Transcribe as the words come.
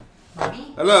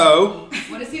me? Hello.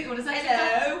 What is that?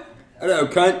 Hello. Hello,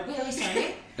 cunt. Wait, are we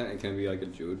starting? Can it be like a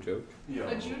Jew joke?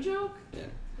 A Jew joke? Yeah.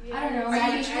 Yeah. I don't know. Are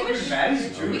Maddie, you Jewish? Maddie's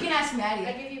We Jewish. can ask I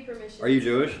Maddie. give you permission. Are you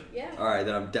Jewish? Yeah. Alright,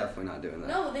 then I'm definitely not doing that.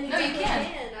 No, then you No, you definitely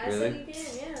can. I Really? said you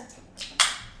can, yeah.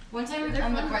 One time They're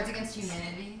on the fun. Cards Against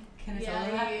Humanity. Can I tell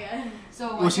you that? Yeah. So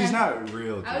one Well, she's time, not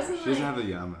real. I was Jewish. in, She doesn't like- have a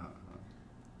yarmulke.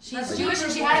 she's Jewish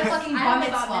and she had a fucking I bar have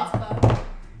a bat mitzvah. mitzvah.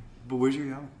 But where's your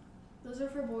yarmulke? Those are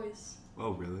for boys.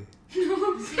 Oh, really? See,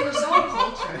 we're so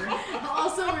cultured.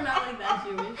 Also, we're not like that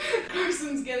Jewish.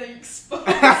 Carson's getting exposed.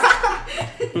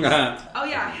 Yeah. Oh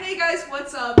yeah, hey guys,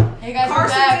 what's up? Hey guys, we're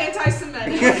Carson's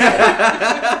back. anti-Semitic.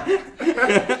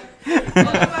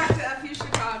 Welcome back to FU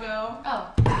Chicago.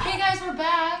 Oh, hey guys, we're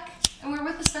back. And we're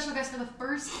with a special guest for the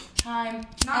first time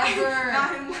Not ever.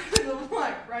 not in the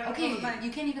mic, right? Okay, on the mic.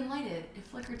 you can't even light it. It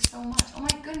flickered so much. Oh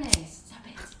my goodness. Stop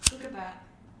it. Look at that.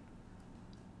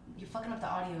 You're fucking up the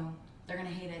audio. They're gonna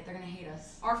hate it. They're gonna hate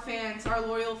us. Our fans, our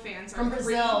loyal fans, From are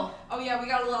Brazil. Oh yeah, we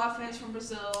got a lot of fans from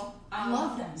Brazil. I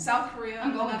love them. South Korea,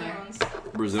 I'm the going there. Netherlands.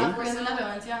 Brazil? South Korea and the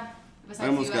Netherlands, yeah. Besides I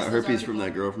almost the got US, those herpes are from that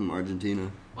people. girl from Argentina.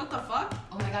 What the fuck?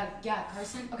 Oh my god, yeah,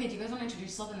 Carson. Okay, do you guys want to introduce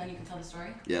yourself and then you can tell the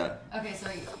story? Yeah. Okay,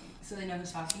 so they know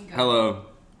who's talking. Go. Hello.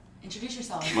 Introduce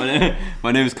yourself.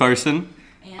 My name is Carson.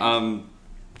 And I'm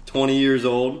 20 years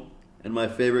old, and my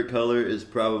favorite color is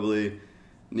probably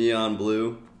neon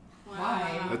blue.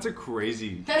 Why? That's a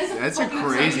crazy. That is That's a fucking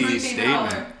crazy favorite statement.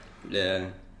 color. Yeah.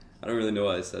 I don't really know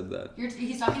why I said that.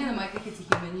 He's talking to the mic like it's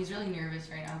a human. He's really nervous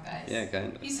right now, guys. Yeah,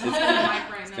 kind of. He's holding the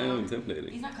mic right It's kind of now.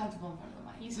 intimidating. He's not comfortable in front of the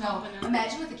mic. He's no, humping it.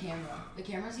 imagine with the camera. The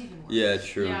camera's even worse. Yeah,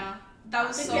 true. Yeah, that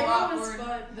was The so camera awkward. was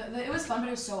fun. It was fun, but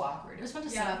it was so awkward. It was fun to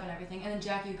set Yeah. up and everything. And then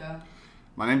Jacc, you go.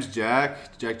 My name's Jacc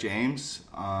James.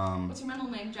 What's your middle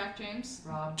name, Jacc James?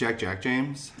 Rob. Jack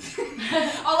James.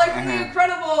 Oh, like from The Uh-huh.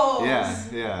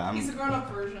 Incredibles. Yeah. He's a grown-up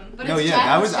version. But No, it's yeah, Jack,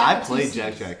 that it's was Jack I with two played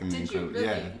Cs. Jack in the Did you Incredibles. really?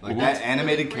 Yeah, like That's that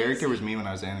animated really character was crazy. me when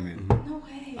I was animated. No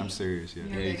way. I'm serious, yeah.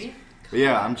 You're a baby? But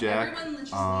yeah, I'm Jack. Everyone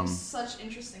just leads such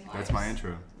interesting lives. That's my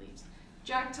intro. Leaves.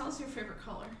 Jack, tell us your favorite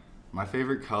color. My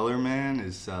favorite color, man,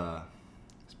 is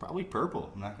it's probably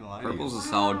purple. I'm not gonna lie Purple's to a you.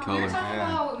 solid We were color. talking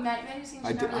Yeah. about Maddie seems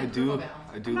I to do, have, like, I do, purple gown.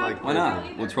 I do I'm not like. Why purple not?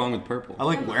 either. What's wrong with purple? I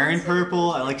like wearing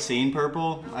purple. I like seeing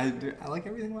purple. I like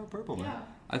everything about purple, man. Yeah.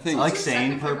 I think I like What's your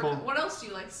saying second favorite purple. color? What else do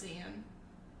you like seeing?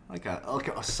 Like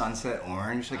a sunset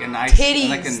orange, like a nice Titties,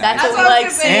 Like a nice, that's That's what what I like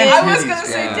was gonna say. seeing. I was And gonna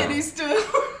say titties, titties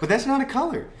too. but that's not a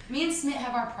color. Me and Smit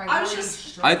have our I was priorities just-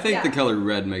 straight. I think the Yeah. color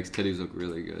red makes titties look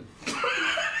really good.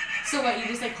 So what, you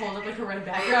just like hold up like a red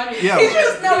background? Yeah.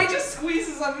 He just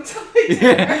squeezes them until they do.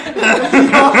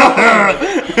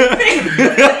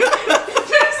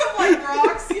 There's some like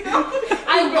rocks, you know.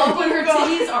 I love when her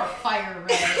titties are fire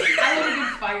red. I love a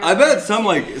good fire I red.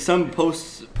 bet some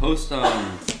post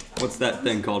what's that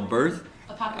thing called, birth?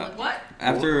 Apocalyptic. What?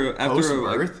 After Post a,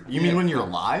 like- birth? You mean when you're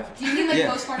alive? Do you mean like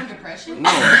Yeah. postpartum depression? No.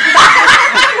 What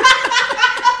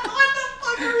the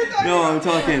fuck are we talking No,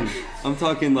 about? I'm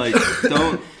talking like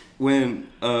when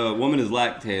a woman is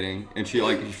lactating and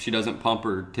she doesn't pump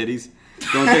her titties,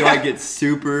 don't they like get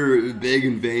super big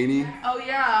and veiny? Oh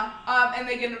yeah, and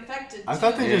they get infected. I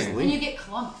thought too. they Yeah. just And you leave. get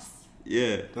clumps.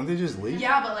 Yeah. Don't they just leave?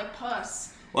 Yeah, but like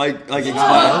pus. Like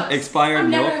What? expired I'm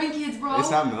never milk. having kids, bro.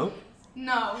 It's not milk.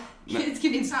 No, Kids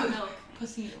give it's not pussy- milk.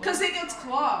 Pussy. Because it gets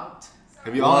clogged.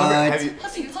 Have you all ever? What? Have you,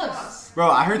 Pussy It's puss. pus. bro,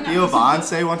 I heard No, Theo it's a Von milk.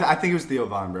 say one time. I think it was Theo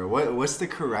Von, bro. What's the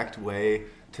correct way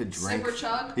to drink? Sip or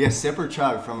chug? Yeah, sip or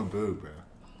chug from a boob, bro.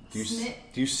 Do you Smit-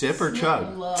 do you sip or Smit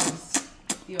chug? loves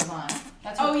Theo Von.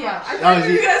 That's Oh her yeah, crush. I thought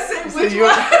you you- were gonna say so which you-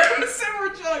 one. Sip or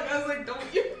chug. I was like,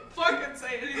 don't you fucking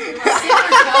say anything about Sip or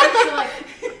chug, so like,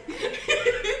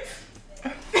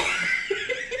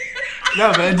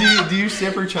 No, man. Do you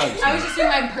sip or chug? I was just doing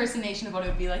my impersonation of what it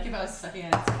would be like if I was sucking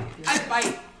on its I face.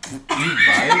 bite. You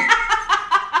bite?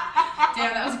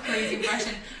 Damn, that was a crazy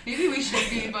impression. Maybe we should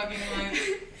be fucking like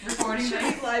recording Should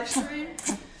this. we live stream?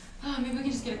 Oh, maybe we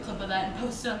can just get a clip of that and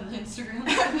post it on Instagram.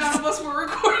 None of us were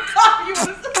recording. You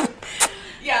wanna-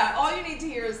 Yeah, all you need to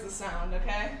hear is the sound,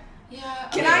 okay? Yeah.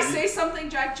 Can I say something,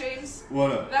 Jacc James?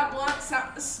 What up? That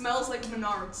blunt smells like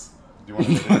Menards. Do you want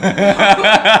to? Smells like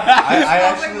I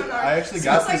actually Menards.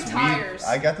 got Smells this like tires. weed.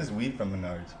 I got this weed from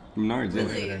Menards. Menards, Really?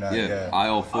 Believe it or not, yeah.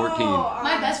 Aisle 14.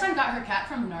 My best friend got her cat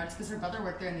from Menards because her brother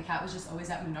worked there and the cat was just always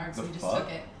at Menards, so The he just fuck?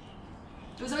 took it.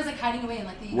 It was always like hiding away in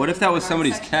like the. What if that was Menards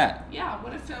somebody's section. cat? Yeah,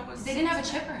 what if that was... They didn't have a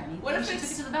chip or anything. What if she it's-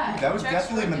 took it to the vet? That was Jack's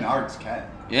definitely pregnant. Menard's cat.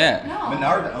 Yeah. No.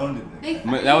 Menard owned it. They,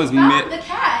 That they was found Mi- the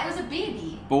cat. It was a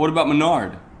baby. But what about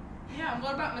Menard? Yeah,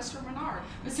 what about Mr. Menard?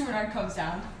 Mr. Menard comes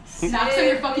down, knocks on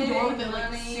your fucking door with it,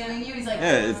 like suing you. He's like,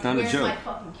 Yeah, it's not a "Where's joke. my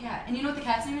fucking cat?" And you know what the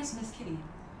cat's name is? Miss Kitty.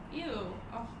 Ew.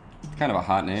 Oh. It's kind of a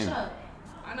hot name. Shut up.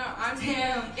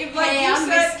 Damn. If like hey, you I'm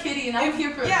said, Miss Kitty and I'm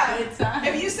here for a good time.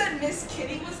 If you said Miss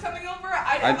Kitty was coming over,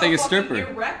 I'd I'd think a stripper.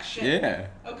 Erection. Yeah.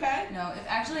 Okay. No, if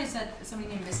actually I said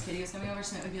somebody named Miss Kitty was coming over,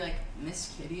 Smit would be like,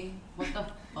 Miss Kitty? What the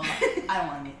fuck? I don't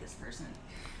want to meet this person.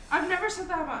 I've never said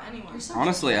that about anyone. You're so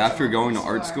Honestly, judgmental. after going to You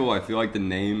art are. school, I feel like the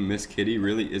name Miss Kitty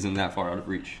really isn't that far out of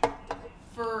reach.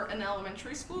 For an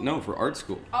elementary school? No, for art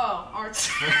school. Oh, arts.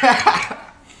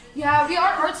 Yeah, we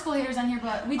are art school haters on here,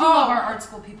 but we do Oh. love our art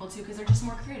school people too because they're just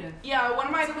more creative. Yeah, one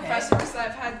of my It's okay. professors that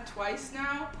I've had twice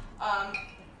now,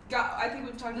 I think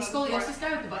we've talked The about it before. scoliosis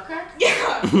guy with the butt crack?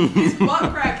 Yeah, his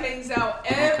butt crack hangs out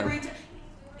every time.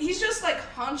 He's just like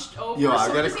hunched over. Yo, I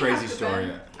so got a does he crazy have to story.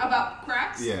 bend? About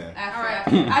cracks? Yeah. After, Alright.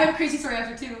 after. I have a crazy story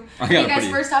after too. I got Okay, a guys,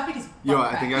 pretty- first topic is butt Yo,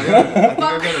 crack. I think I've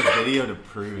got a video to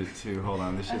prove it too. Hold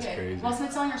on, this shit's Okay, crazy. while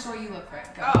Smit's telling your story, you look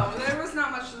correct. Go. Oh, there was not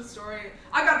much to the story.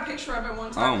 I got a picture of it one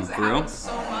time because it for real? happened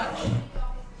so much.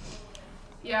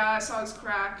 Yeah, I saw his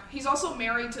crack. He's also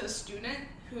married to a student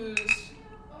who's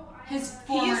His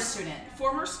former He's- student.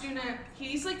 former student.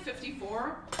 He's like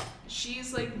 54.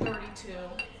 She's like 32.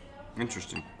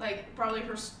 Interesting. Like probably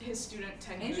his student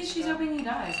 10 years Maybe she's ago. hoping he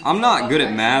dies. I'm not good at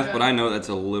Butt math, crack but I know that's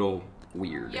a little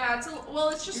weird. Yeah, it's just You're a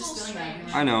little spilling that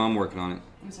strange. here. I know, I'm working on it.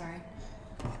 I'm sorry.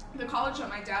 The college that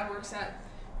my dad works at,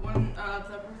 when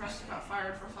the professor got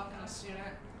fired for fucking a student.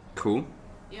 Cool.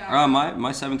 Yeah.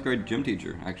 My 7th grade gym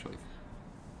teacher, actually.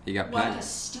 He got What, a paid.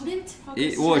 student?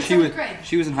 Well,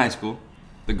 she was in high school.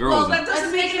 The girl Well, was that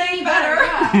doesn't Let's make it any better.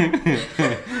 better.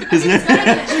 Yeah. his, It's better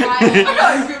than a trial.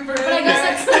 Oh, good for But I guess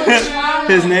that's still a trial.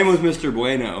 his name was Mr.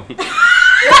 Bueno.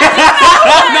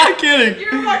 I'm not kidding.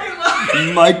 You're fucking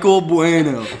lying. Michael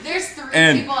Bueno. There's 3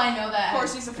 And- people I know that Of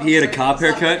course, he's a He had a fucking cop suck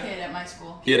a haircut. kid at my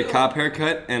school. He had a cop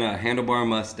haircut and a handlebar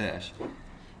mustache.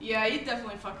 Yeah, he'd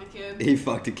definitely fuck a kid. He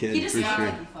fucked a kid He just for sounds sure.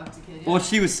 like he fucked a kid. Well,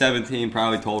 she was 17.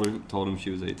 Probably told him she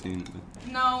was 18.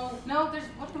 But. No. No,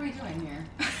 what are we doing here?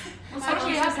 What's I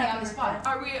actually don't happening on the spot?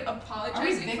 Are we Are we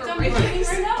apologizing victim for blaming raping?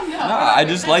 right now? No. No, I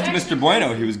just liked That's Mr.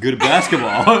 Bueno. He was good at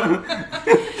basketball. Damn,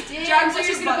 Jacc, so you're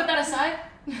just gonna put that aside?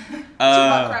 It's a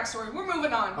butt crack story. We're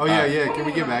moving on. Oh yeah, yeah. We're Can we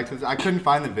moving get on. back to this? I couldn't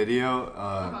find the video.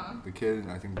 Uh-huh. The kid,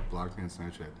 I think, blocked me on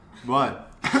Snapchat.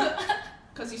 But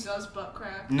Because he saw his butt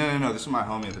crack. no. This was my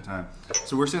homie at the time.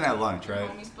 So we're sitting at lunch, right?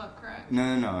 Homie's butt crack.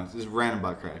 No. This is random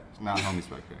butt crack. Not homie's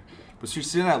butt crack. But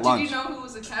she's sitting at Did lunch. you know who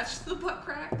was attached to the butt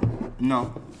crack?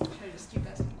 No. Should I just keep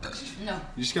asking questions? No.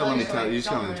 You just gotta let me tell. You just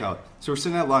gotta let me tell. So we're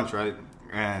sitting at lunch, right?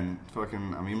 And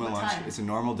fucking, I'm eating my What lunch. time? It's a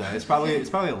normal day. It's probably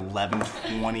What day of the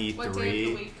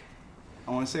 11:23. week?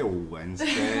 I want to say a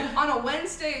Wednesday. On a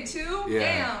Wednesday too? Yeah.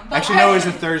 Damn. But Actually, no. It was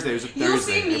a hey, Thursday. It was a Thursday. You'll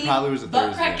see me It probably was a butt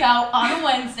Thursday. crack out on a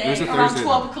Wednesday It was a around Thursday,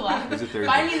 12 though. o'clock. It was a Thursday.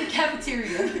 Find me in the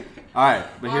cafeteria. All right,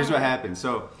 but here's what happened.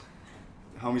 So,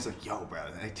 homie's like, "Yo, bro,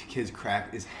 that kid's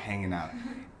crack is hanging out,"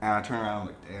 and I turn around, I'm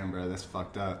like, "Damn, bro, that's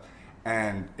fucked up."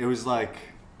 And it was like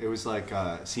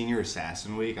senior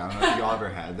assassin week. I don't know if y'all ever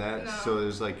had that. No. So it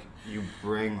was like you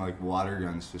bring like water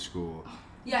guns to school.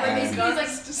 Yeah, And- basically Guns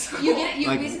it's to like school. you get it.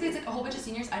 Like- Basically it's like a whole bunch of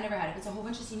seniors. I never had it. It's a whole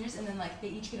bunch of seniors, and then like they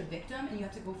each get a victim, and you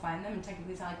have to go find them. And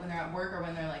technically, it's not like when they're at work or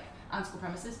when they're like on school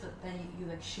premises, but then you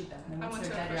like shoot them, and I then once went to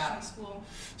they're a dead, you're Christian out. school.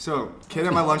 So, kid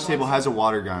at my lunch table has a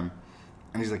water gun,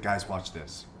 and he's like, "Guys, watch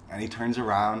this." And he turns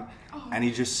around, and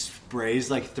he just sprays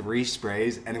like 3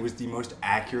 sprays, and it was the most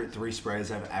accurate 3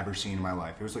 sprays I've ever seen in my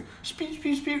life. It was like, spew,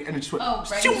 spew, spew, and it just went, Oh,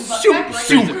 right shoop, into the butt shoop, crack, right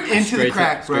shoop, into the- into the Straight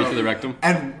crack, bro. straight to the rectum.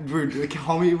 And dude, like,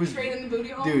 homie was, Straight in the booty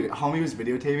hole? dude, homie was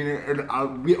videotaping it,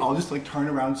 and we all just like turned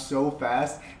around so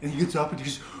fast, and he gets up and he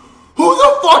goes, "Who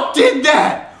the fuck did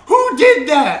that? Who did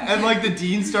that?" And like the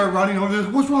dean started running over, they're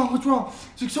like, "What's wrong? What's wrong?"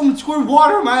 It's like, "Someone squirted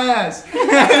water in my ass."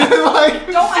 And like,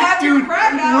 Don't have your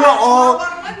crack out. we're all, It's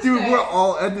on Wednesday. dude, we're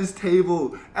all at this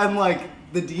table, and like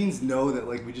the deans know that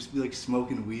like we just be like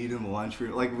smoking weed in the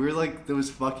lunchroom, like we're like those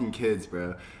fucking kids,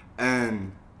 bro.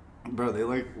 And bro, they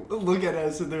like look at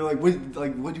us and they're like, what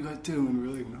you guys do?" And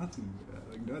we're like, "Nothing, bro.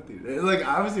 Like nothing." And, like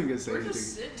I wasn't even gonna say We're anything.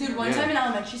 just sitting. Dude, one Yeah. time in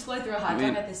elementary school, I threw a hot dog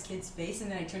mean- at this kid's face,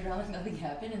 and then I turned around like nothing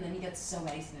happened, and then he got so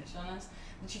mad he snitched on us.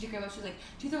 The teacher came up, she was like,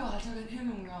 "Do you throw a hot dog at him?"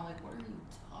 And we were all like, "What are you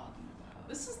talking about?"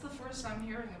 This is the first I'm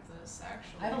hearing of this,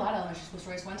 actually. I have a lot of elementary school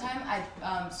stories. One time, I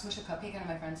smushed a cupcake on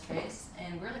my friend's face,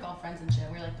 and we were like all friends and shit.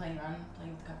 We were like playing around,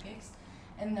 playing with the cupcakes,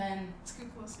 and then Let's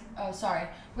get closer. oh sorry,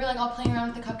 we were like all playing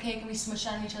around with the cupcake, and we smushed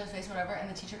it on each other's face, whatever. And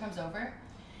the teacher comes over,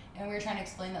 and we were trying to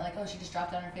explain that like, oh, she just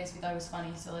dropped it on her face. We thought it was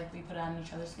funny, so like we put it on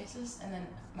each other's faces. And then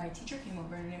my teacher came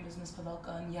over. Her name was Miss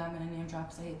Pavelka, and yeah, I'm gonna name drop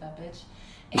 'cause I hate that bitch.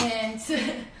 And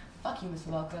fuck you, Miss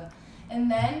Pavelka. And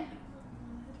then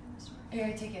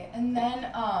here, take it. And then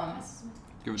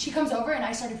Give it- she comes over, and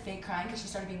I started fake crying because she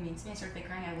started being mean to me. I started fake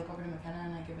crying. I look over to McKenna,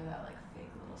 and I give her that like fake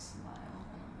little smile,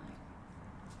 and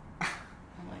I'm like,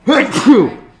 Bless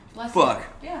you. Fuck.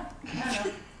 Yeah, I don't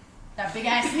know. That big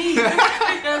ass sneeze.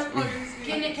 That's fucking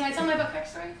sweet. Can I tell my butt crack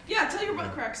story? Yeah, tell your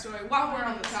butt crack story while we're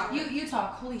on the topic. You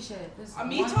talk. Holy shit. This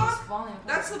Me one talk? is falling apart.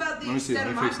 That's about the Let me see, extent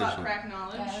of let me my fix this butt shit. crack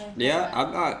knowledge. Yeah,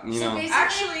 I'm not, you So know. basically-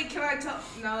 Actually, can I tell?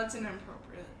 No, that's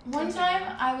inappropriate. One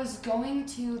time, I was going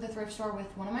to the thrift store with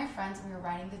one of my friends, and we were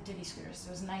riding the divvy scooters. So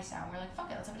it was nice out. We were like,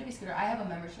 fuck it, let's have a divvy scooter. I have a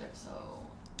membership, so...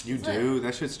 You it's do? lit.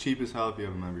 That shit's cheap as hell if you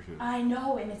have a membership. I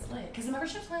know, and it's lit. Because the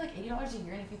membership's only like $80 a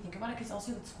year, and if you think about it, because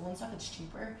also with school and stuff, it's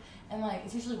cheaper. And like,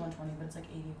 it's usually $120, but it's like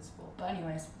 $80 with school. But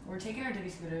anyways, we're taking our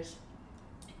divvy scooters.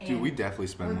 Dude, we definitely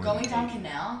spend We're more going than down $80.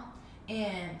 Canal,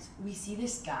 and we see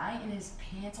this guy, and his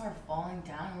pants are falling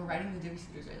down, and we're riding the divvy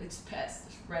scooters, right? Like, just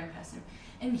riding past him.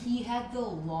 And he had the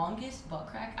longest butt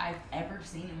crack I've ever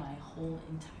seen in my whole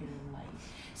entire life.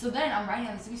 So then I'm riding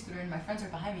on this divvy scooter, and my friends are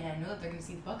behind me, and I know that they're gonna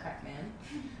see the butt crack, man.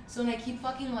 So then I keep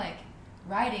fucking like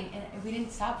riding, and we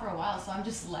didn't stop for a while, so I'm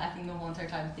just laughing the whole entire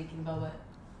time, thinking about what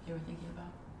they were thinking about.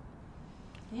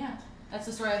 Yeah. That's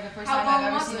the story of the first How time long I've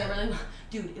ever was seen it? it really long.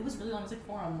 Dude, it was really long. It was like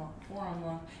forearm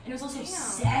long. And it was also Damn.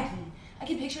 saggy. I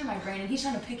can picture it in my brain, and he's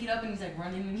trying to pick it up, and he's like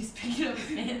running, and he's picking up his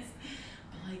pants.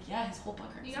 But like, yeah, his whole butt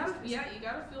hurts. You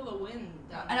gotta feel the wind.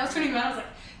 And I was turning around, I was like,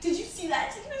 did you see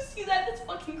that? Did you see that? That's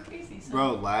fucking crazy. So,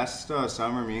 Bro, last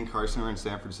summer, me and Carson were in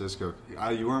San Francisco.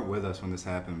 You weren't with us when this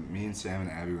happened. Me and Sam and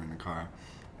Abby were in the car.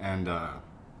 And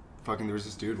fucking there was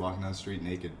this dude walking down the street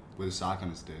naked with a sock on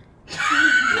his dick.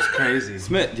 It was crazy.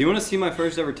 Smit, do you want to see my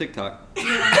first ever TikTok? Does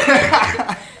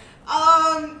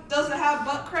it have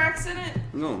butt cracks in it?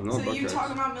 No, no So butt you cracks.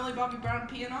 talking about Millie Bobby Brown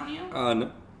peeing on you?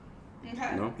 No.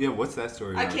 Okay. No. Yeah, what's that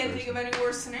story I about, can't think Carson? of any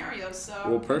worse scenarios, so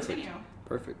Well, perfect. continue.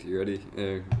 Perfect. You ready?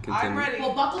 Continue. I'm ready.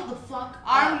 well, buckle the fuck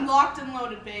I'm up. locked and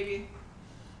loaded, baby.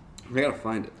 I gotta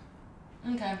find it.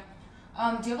 Okay.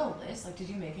 Do you have a list? Like, did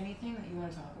you make anything that you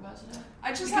want to talk about today? I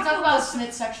just We have can talk to about listen-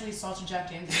 Smit sexually assaulted Jacc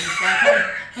James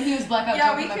when he was blackout. Yeah,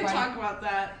 talking we about can party. talk about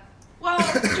that. Well,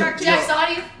 Jacc, Jacc, so how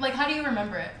do you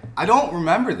remember it? I don't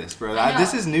remember this, bro. I know.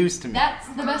 This is news to me. That's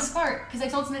the best part, because I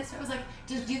told Smit, I was like,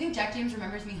 do you think Jacc James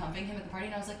remembers me humping him at the party?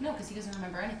 And I was like, no, because he doesn't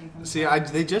remember anything from the See, party.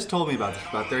 they just told me about this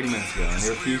about 30 minutes ago, and they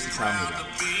refused to tell me about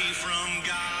it.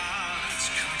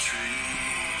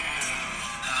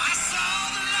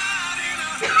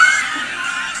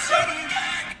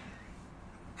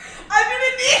 I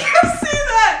didn't need to see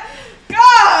that!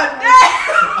 God damn! I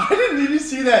didn't need to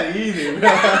see that either, bro.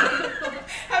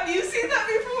 Have you seen that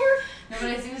before? No, but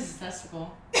I think this is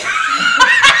testicle.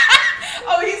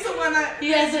 Oh, he's the one that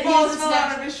He has a balls fell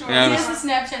snap- out of his shorts. Yeah, He has the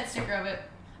Snapchat sticker of it.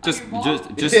 Just, your ball?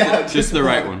 Yeah, just just the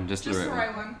right one. one. Just the Just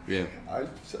right one. Yeah. I've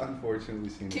unfortunately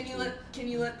seen Can it. you let the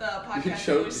You can podcast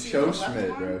show viewers see the left Schmidt,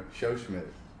 one? bro. Show Schmidt.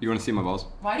 You want to see my balls?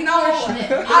 Why do you No, call her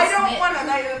Schmidt? I don't want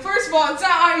to. First of all, it's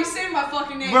not how you say my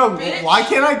fucking name, Bro, bitch. why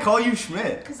can't I call you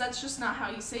Schmidt? Because that's just not how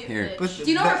you say it, Here. bitch. But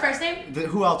Do you know her first name?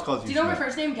 Who else calls you Do you know her Schmidt?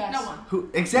 first name? Guess. No one. Who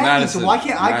exactly? Madison. So why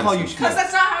can't I call you Madison. Because Schmidt?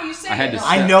 that's not how you say I had it. to.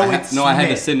 I se- know I it's No, I had to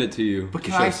Smit. send it to you. But to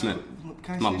can show I? Smit.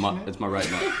 Can I It's my, say Schmidt? it's my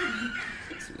right nut.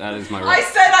 That is my I right.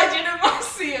 said I didn't want to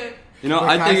see it. You know, Wait,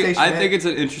 can I I say think I Schmidt? think it's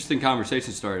an interesting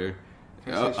conversation starter,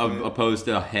 Can I say Schmidt? opposed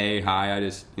to hey hi. I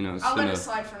just I'll send let a it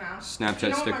slide for now. Snapchat You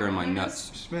know what sticker in my real name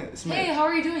nuts. Schmidt. Schmidt. Hey, how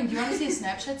are you doing? Do you want to see a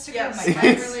Snapchat sticker Yes, of my my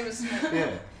nuts? real name is Smith.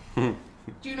 Yeah.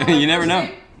 Do you know my You never first know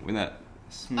name? when that.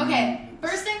 Okay,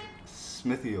 first thing,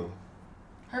 Smithiel.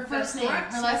 her That's first name,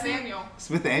 correct. her last name. Nathaniel.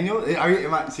 Smithaniel?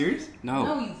 Am I serious? No,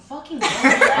 No. you fucking don't.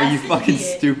 Are you fucking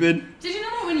stupid? Did you know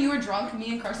that when you were drunk,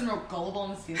 me and Carson wrote gullible on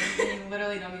the ceiling and you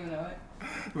literally don't even know it?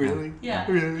 Really? Yeah.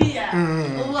 Really? Yeah.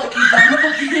 Well, look, you dumb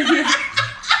fucking idiot.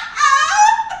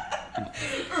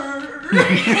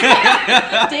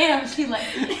 Damn, I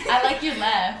like your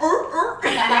laugh.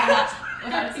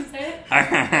 How does he say it?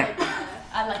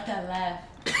 I like that laugh.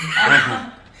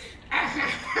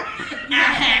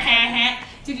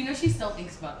 Dude, you know she still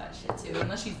thinks about that shit too,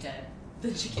 unless she's dead.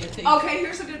 Then she can't think. Okay,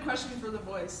 here's a good question for the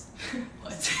voice.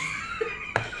 What?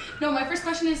 No, my first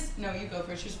question is no. You go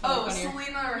first. She's Oh, funnier.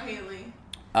 Selena or Haley?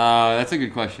 That's a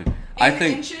good question. I In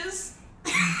think. inches?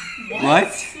 What?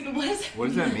 What is What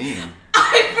does that mean?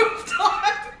 I moved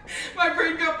on. My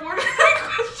brain got bored of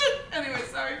that question. Anyway,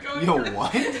 sorry. Go Yo, ahead.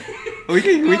 what? We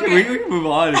can move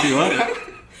on if you want.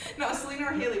 No, Selena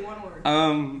or Haley, one word.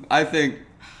 I think.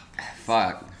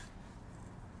 Fuck.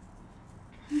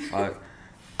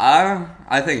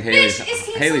 I think Haley's Bitch, it's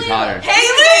Team Haley's Selena. hotter.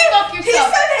 Haley? Fuck He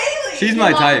yourself. said Haley! She's Get my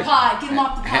him off type. the pod. Get him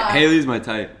off the pod. Haley's my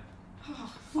type.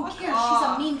 Who Fuck cares?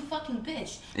 off. She's a mean fucking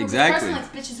bitch. No, Exactly.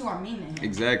 Carson likes bitches who are mean to him.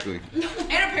 Exactly. And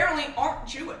apparently aren't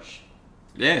Jewish.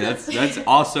 Yeah, that's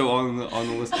also on the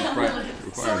list of Selena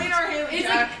requirements. or Haley, It's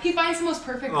Jack? like he finds the most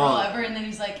perfect girl Oh. ever, and then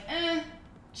he's like,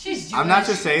 she's I'm not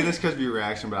just saying this because of your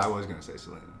reaction, but I was gonna say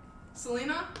Selena.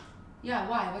 Selena? Yeah,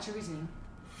 why? What's your reasoning?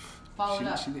 Follow it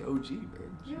up. She's the OG,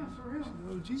 man. Yeah, for real. She's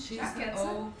the OG. She's Jacc the gets it.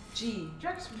 OG.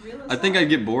 Jack's real as I think hell. I'd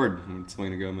get bored with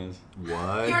Selena Gomez.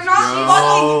 What? You're not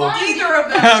Yo. fucking either of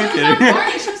them. I'm She was on kidding.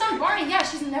 Barney. She was on Barney. Yeah,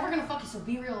 she's never gonna fuck you. So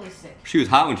be realistic. She was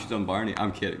hot when she was on Barney.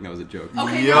 I'm kidding. That was a joke.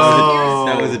 Okay, Yo. now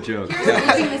That was a joke. We're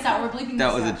bleeping this out. We're bleeping this That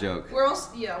out. was a joke. we're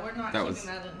also, we're not That keeping was-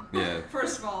 that in. Yeah.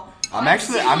 First of all. I'm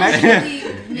actually.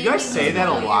 You guys say that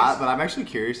a lot, but I'm actually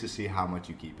curious to see how much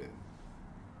you keep it.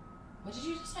 What did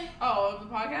you just say? Oh, the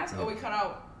podcast? Oh, we cut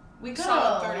out. We could solid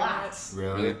have 30 laughed. minutes.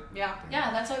 Really? Yeah. Yeah,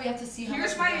 that's why we have to see how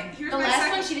Here's much my- we're doing. here's the my last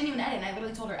second- one she didn't even edit, and I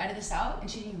literally told her edit this out, and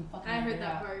she didn't even fucking I edit heard it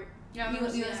that out. part. Yeah, You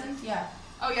listened? Yeah.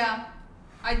 Oh, yeah.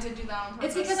 I did do that on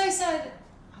purpose. It's because I said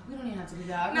we don't even have to do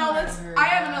that. No, I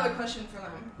have another question for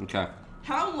them. Okay.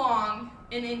 How long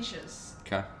in inches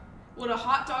Okay. would a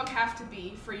hot dog have to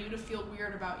be for you to feel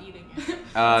weird about eating it?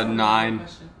 9.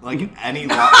 Like any.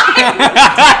 How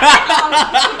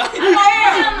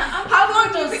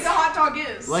long do you think a hot dog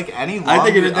is? Like any I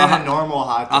longer think than a normal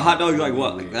hot dog. A hot dog's like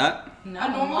what? Like that? No, a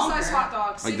normal longer. size hot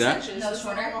dog, 6 that? inches. No, is a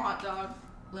shorter. normal hot dog.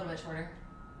 A little bit shorter.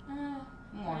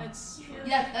 More. It's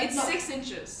Yeah, that's it's 6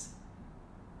 inches.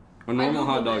 A normal I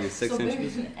hot Googled dog it. is 6 so bigger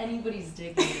inches. than anybody's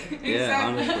dick. Yeah,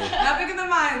 Exactly. honestly. Not bigger than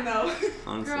mine though.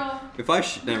 Honestly. Girl. If I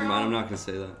never mind, I'm not gonna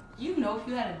say that. You know, if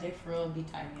you had a dick for real, it'd be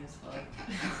tiny as fuck.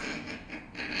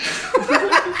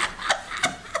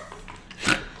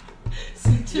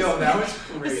 Yo, that was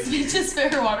crazy. Smit just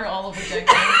spit her water all over Jacc.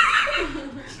 I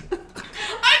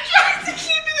tried to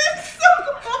keep it in so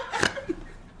long.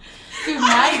 Dude,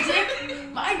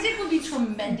 my dick would be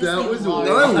tremendously That was large.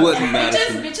 No, it wouldn't matter.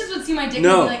 Bitches would see my dick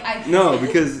No, and be like, no,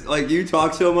 because like you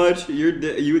talk so much,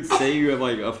 you would say you have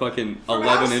like a fucking From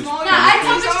how 11 inch. small Nah, your I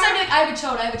tell titties bitches, are? I'd be like, I have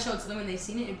a chode. So then when they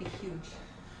seen it, it'd be huge.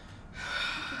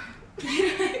 Do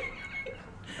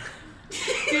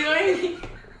you know what I mean?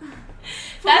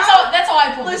 That's how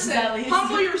I pull Listen, bitches at least.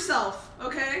 humble yourself,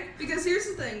 okay? Because here's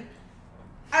the thing.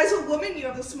 As a woman, you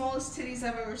have the smallest titties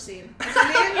I've ever seen. As a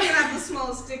man, you have the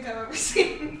smallest dick I've ever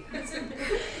seen.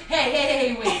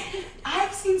 Hey, wait.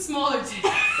 I've seen smaller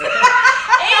titties.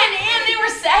 and they were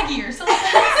saggier, so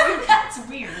that's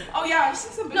weird. Oh yeah, I've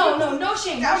seen some big No ones.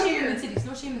 shame. Down No shame here. in the titties.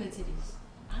 No shame in the titties.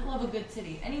 I love a good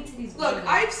titty. Any titties. Look, bigger.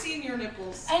 I've seen your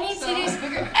nipples. Any so- titties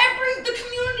bigger. The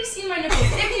community's seen my nipples.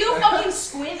 If you fucking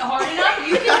squint hard enough,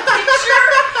 you can picture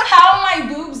how my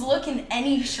boobs look in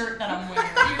any shirt that I'm wearing.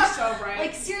 You're so right.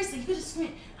 Like seriously, you just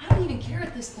squint. I don't even care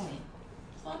at this point.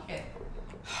 Fuck it.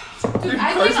 Dude,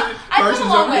 I've come a Carson's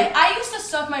long over way. here. I used to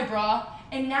stuff my bra,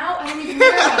 and now I don't even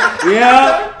wear one.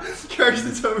 Yeah,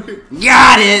 Carson's over here.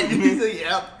 got it. He's like,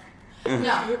 yep.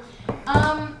 No.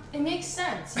 It makes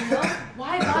sense, you know?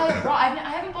 Why buy a bra? I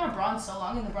haven't bought a bra in so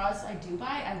long, and the bras I do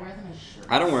buy, I wear them as shirts.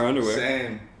 I don't wear underwear.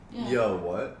 Same. Yeah. Yo,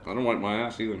 what? I don't wipe my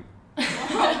ass either.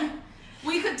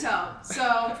 We could tell.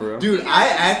 So, For real. Dude, I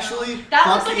actually. That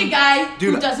looks like a guy who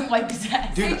Dude, doesn't wipe his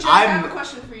ass. Dude, hey, Jack, I have I'm. a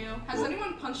question for you. Has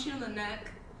anyone punched you in the neck?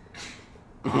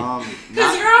 Because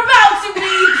Not, you're about to be.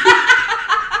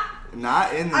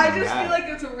 not in the I just neck. feel like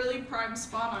it's a really prime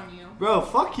spot on you. Bro,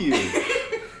 fuck you.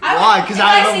 I Why? would- Because if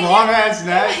I have seen a long it- ass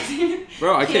neck?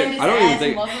 Bro, I can't. I don't even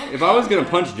think. Candace If I was gonna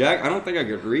punch Jack, I don't think I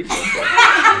could reach him.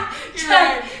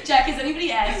 Jack, has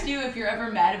anybody asked you if you're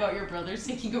ever mad about your brothers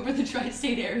taking over the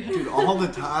tri-state area? Dude, all the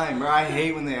time, bro. I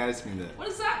hate when they ask me that. What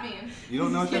does that mean? You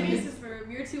don't know what that This means? is for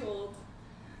you're too old.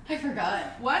 I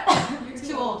forgot. What? You're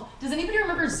too old. Does anybody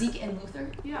remember Zeke and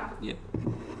Luther? Yeah. Yeah.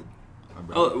 My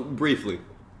brother. Oh, briefly.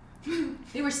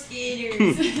 They were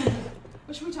skaters.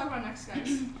 What should we talk about next,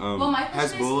 guys? Well, my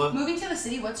question Hezbollah. is, moving to the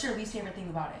city, what's your least favorite thing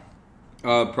about it?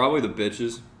 Probably the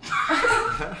bitches.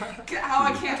 How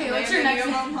I can't Okay, land what's your any next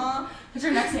of them, huh? What's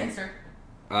your next answer?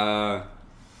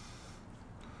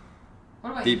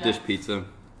 What about Deep you, dish Jack? pizza.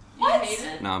 What? You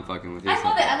hate it? Nah, I'm fucking with you. I It's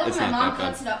love not it. I love it's when my not mom that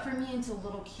cuts it up for me into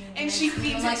little cube. And she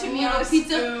feeds it to me little on a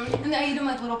pizza, spoon. and then I eat them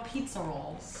like little pizza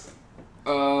rolls.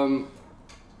 bad.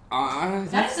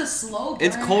 That is a slow burn.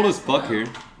 It's cold as ass fuck burn.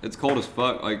 here. It's cold as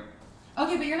fuck. Like,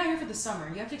 Okay, but you're not here for the summer.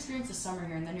 You have to experience the summer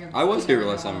here, and then you're. I was you're here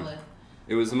gonna last wanna summer. live.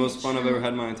 it was the most fun I've ever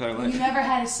had in my entire You life. never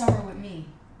had a summer with me,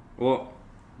 Well,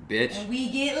 bitch. and we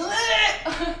get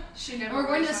lit. She never. We're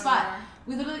going to the wears spot. underwear.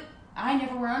 We literally. I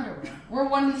never wear underwear. We're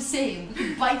one and the same.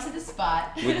 We bike to the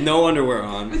spot With no underwear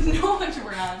on. with no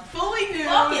underwear on. Fully nude.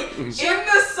 Fuck it. In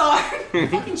the sun.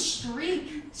 Fucking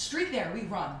streak there. We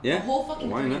run. Yeah. The whole fucking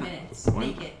Why 30 not? minutes. Why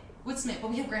Naked. With Smit, but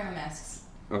we have grandma masks.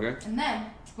 Okay. And then,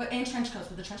 and trench coats,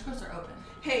 but the trench coats are open.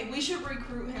 Hey, we should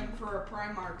recruit him for a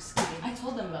Primark scheme. I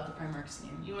told them about the Primark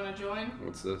scheme. You want to join?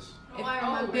 What's this? Oh, I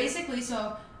remember. Basically,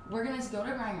 so we're gonna go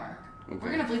to Primark. Okay.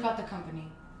 We're gonna bleep out the company.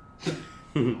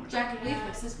 Jacc, will you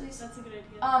fix this, please? That's a good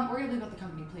idea. We're gonna leave out the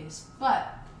company, please.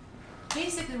 But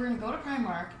basically, we're gonna go to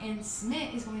Primark, and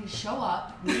Smit is going to show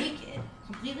up naked,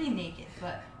 completely naked,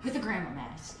 but with a grandma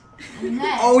mask. And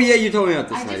then Oh yeah, you told me about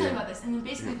this. I did night, tell you yeah. about this. And then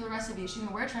basically for the rest of you, she's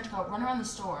gonna wear a trench coat, run around the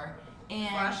store, and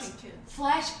Flashing kids.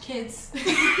 flash kids.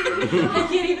 I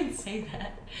can't even say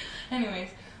that. Anyways,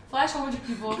 flash a whole bunch of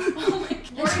people. Oh my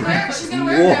God. She's gonna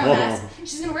wear a grandma mask.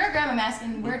 She's gonna wear a grandma mask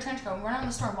and wear a trench coat and run around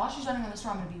the store. And while she's running around the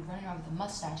store, I'm gonna be running around with a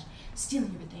mustache,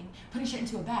 stealing everything, putting shit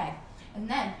into a bag. And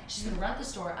then she's gonna run out the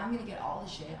store. I'm gonna get all the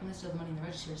shit. I'm gonna steal the money in the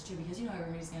registers too, because you know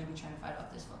everybody's gonna be trying to fight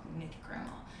off this fucking naked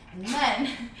grandma. And then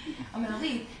I'm gonna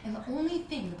leave, and the only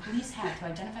thing the police have to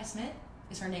identify Smit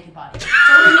is her naked body.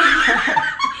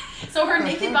 So her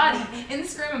naked body in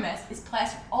this grandma mask is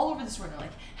plastered all over the store. They're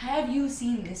like, "Have you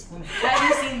seen this woman? Have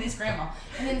you seen this grandma?"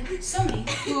 And then somebody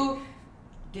who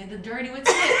did the dirty with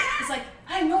Smit is like,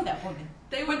 "I know that woman.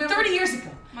 They would never, 30 years ago."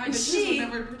 my And bitches would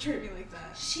never portray me like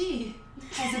that. she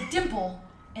has a dimple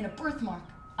and a birthmark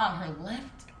on her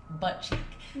left butt cheek.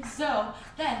 So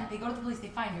then they go to the police, they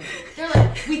find her. They're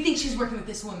like, "We think she's working with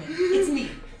this woman. It's me."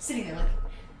 Sitting there like,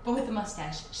 but with a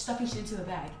mustache, stuffing shit into a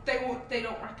bag. They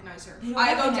don't recognize her. They don't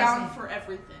I go recognize down me. for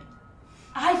everything.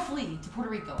 I flee to Puerto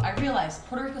Rico. I realized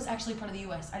Puerto Rico is actually part of the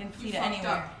U.S. I didn't flee You to fucked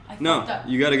anywhere. up. I No, fucked up.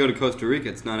 you gotta go to Costa Rica.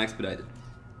 It's not expedited.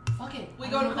 Fuck it. We I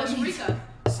go don't to know what that Costa means. Rica.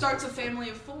 Starts a family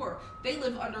of 4. They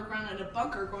live underground in a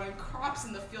bunker growing crops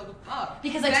in the field above.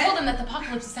 Because I Then, told them that the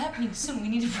apocalypse is happening soon. We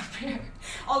need to prepare.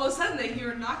 all of a sudden they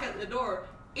hear a knock at the door.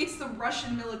 It's the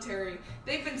Russian military.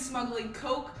 They've been smuggling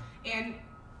coke and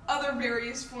other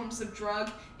various forms of drug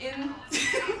in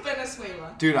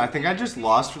Venezuela. Dude, I think I just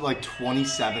lost like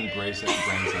 27 brain cells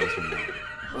from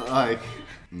that. Like,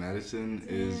 Madison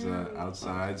is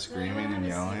outside screaming and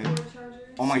yelling.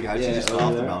 Oh my God, she Yeah, just fell over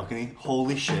off the there. balcony.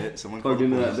 Holy shit! Someone Plugged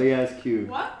called the into that police. big ass cube.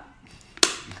 What?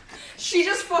 She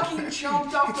just fucking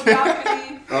jumped off the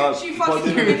balcony. She plugged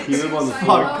fucking into the committed cube on the suicide.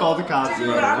 Fuck! Call the cops. Dude,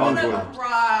 Yeah, I'm call the gonna cops.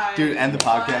 cry. Dude, end the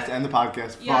podcast. End the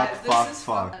podcast. Yeah, Fuck! this Fuck! is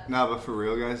Fuck! fucked. No, but for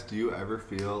real, guys, do you ever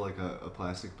feel like a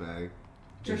plastic bag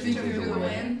Drifting through through the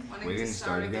wind, wanting waiting to to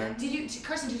start start again?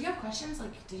 Carson, did you have questions?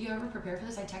 Like, did you ever prepare for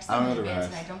this? I texted I don't them in know the advance,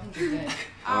 and rest. I don't think you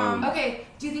did. Okay,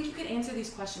 do you think you could answer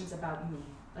these questions about me?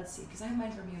 Let's see, because I have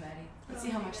mine from you, Maddie. Let's see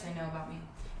how much they know about me.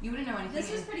 You wouldn't know anything.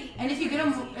 This was pretty. And if you get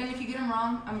them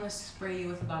wrong, I'm gonna spray you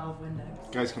with a bottle of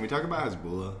Windex. Guys, can we talk about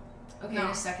Hezbollah? Okay, No. in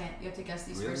a second. You have to guess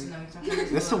these Really? first, and then we can talk about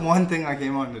That's the one thing I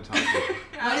came on to talk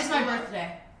about. When is my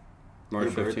birthday? March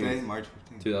Your birthday, 15th, March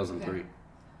 15th. 2003.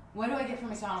 What do I get from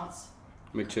McDonald's?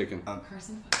 McChicken.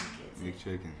 Carson fucking kids. Make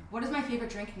chicken. What is my favorite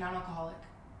drink, non-alcoholic?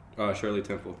 Shirley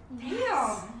Temple. Damn.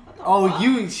 What the Oh,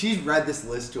 fuck? she's read this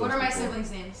list to What us are my before. siblings'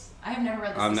 names? I have never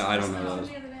read this I list. don't know those.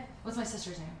 What's my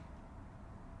sister's name?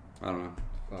 I don't know.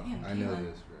 Fuck. Damn, I know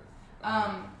Caitlin. this,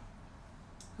 bro.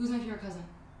 Who's my favorite cousin?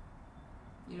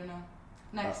 You don't know.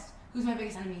 Next, who's my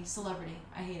biggest enemy? Celebrity.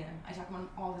 I hate him. I talk about him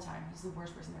all the time. He's the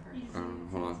worst person ever.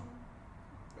 Hold on.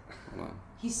 Hold on.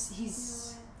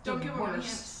 He's Don't the give him any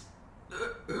worst.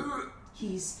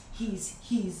 hints.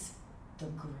 He's the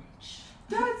Grinch.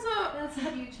 That's That's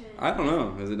a huge hit. I don't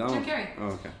know. Is it Donald? Jim Carrey. Oh,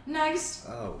 okay. Next.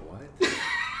 Oh, what?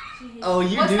 She hates Oh,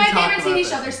 you What's do my talk favorite about TV this.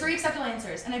 show? There's 3 acceptable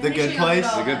answers, and I'm The pretty Good sure you Place?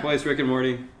 know The Good that. Place, Rick and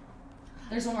Morty.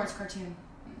 There's one more. It's a cartoon.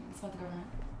 It's about the government.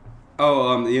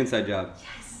 Oh, The Inside Job.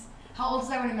 Yes. How old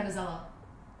was I when I met Azella?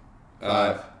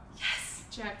 5. Yes.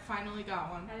 Jack finally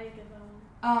got one. I didn't get that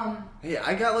one. Hey,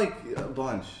 I got like a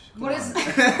bunch. Come What on. is?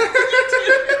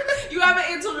 You haven't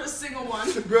answered a single one.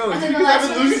 Bro, And it's then the because last I've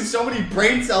been one is- losing so many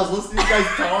brain cells listening to you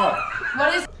guys talk.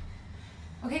 What is?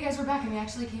 Okay, guys, we're back, and we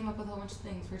actually came up with a whole bunch of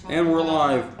things. We're talking And we're about-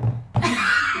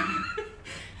 live.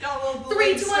 Got a little 3,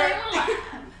 delayed 2, start. 1.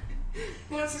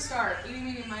 Who wants to start? Eating,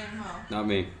 meaning, my mo. Not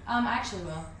me. I actually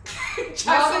will. Jack's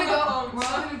We're all on gonna the go. phone, We're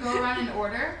all so- gonna go around in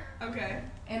order, Okay.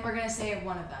 and we're gonna say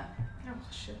one of them. Oh,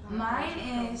 shit. Mine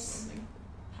is-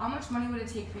 How much money would it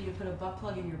take for you to put a butt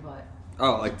plug in your butt?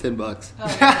 Oh, like $10. Oh,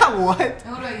 okay. What?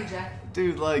 And what about you, Jack?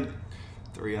 Dude, like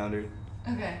 300.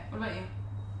 Okay. What about you?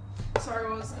 Sorry,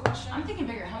 what was the question? I'm thinking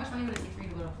bigger. How much money would it take for you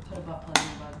to put a butt plug in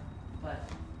your butt?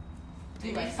 Do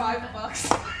you Maybe like $5.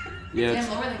 Yeah. Damn, It's,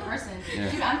 lower than Carson.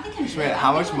 Yeah. Dude, I'm thinking. Wait, I'm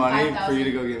how much thinking money 5,000. for you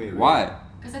to go get me a beer? why?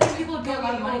 Because I think people would pay a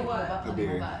lot of money to put a What? butt A plug in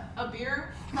my beer. butt. A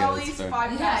beer? Yeah, Probably that's fair.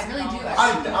 $5,000. Yeah, I really do.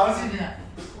 I was do that.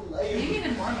 Maybe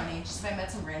even more money. Just if I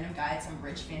met some random guy at some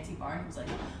rich fancy bar and he was like,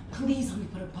 please let me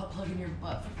put a butt plug in your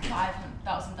butt for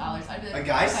 $5,000. I'd be like, A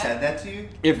guy okay. said that to you?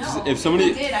 If No, if somebody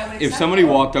if he did, I would if accept somebody it.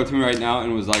 walked up to me right now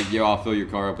and was like, "Yo, I'll fill your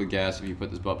car up with gas if you put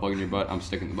this butt plug in your butt," I'm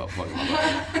sticking the butt plug in my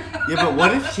butt. Yeah, but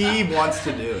what if he wants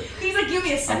to do it? He's like, give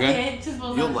me a second. Okay. Just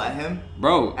pulls You'll up. let him?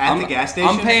 Bro, At the gas station?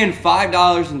 I'm paying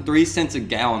 $5.03 a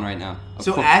gallon right now.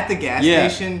 So at the gas Yeah.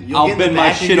 station, you'll I'll get in the bend my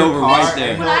back of shit your over car right there.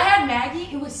 and When I had Maggie,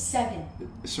 it was 7.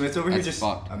 Smith's over here That's just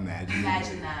fucked. imagine. That.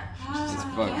 It's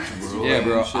fucked. Bro. Yeah,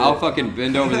 bro. Shit. I'll fucking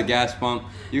bend over the gas pump.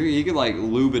 You could like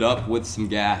lube it up with some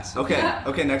gas.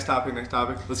 Okay, next topic.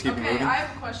 Let's keep it Okay, moving. I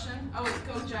have a question. Oh, wait,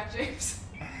 go Jacc James.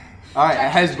 Alright,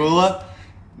 Jacc Hezbollah.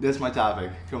 That's my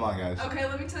topic. Come on, guys. Okay,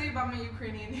 let me tell you about my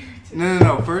Ukrainian heritage.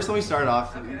 No. First, let me start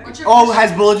off. Okay. What's your Oh,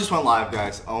 question? Hezbollah just went live,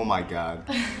 guys. Oh my god.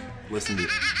 Listen to it.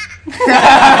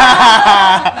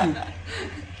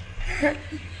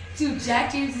 Dude,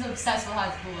 Jacc James is obsessed with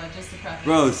Hezbollah, just to preface.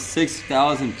 Bro,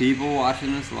 6,000 people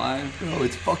watching this live. Bro,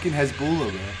 it's fucking Hezbollah,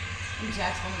 bro. And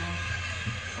Jack's one of them.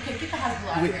 Okay, get the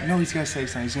Hezbollah out Wait, here. no, he's gonna say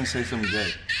something. He's gonna say something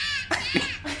good.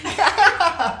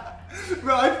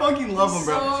 Bro, I fucking love him,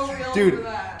 bro. So real for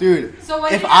that. Dude. So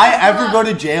what If do you I have ever to go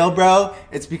to jail, bro,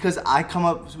 it's because I come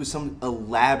up with some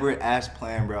elaborate ass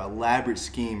plan, bro, elaborate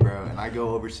scheme, bro, and I go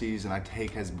overseas and I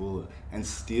take Hezbollah and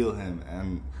steal him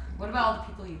and. What about all the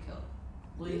people you killed?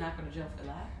 Will you not go to jail for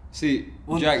that? See,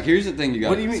 Well, Jack, here's the thing you got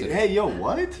What to do you mean? consider. Hey, yo,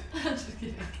 what? I'm just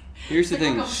kidding. Here's the Take a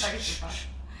thing. couple seconds for fun.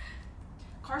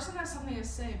 Carson has something to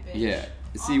say, bitch. Yeah.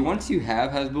 See, once you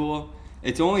have Hezbollah,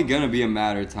 it's only gonna be a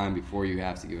matter of time before you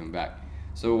have to give him back.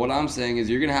 So what I'm saying is,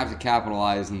 you're gonna have to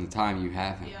capitalize on the time you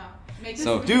have him. Yeah. Make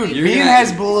So, this Dude, You're me and gonna-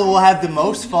 Hezbollah will have the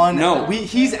most fun No.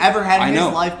 he's ever had in I his know,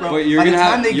 life, bro. but you're By the gonna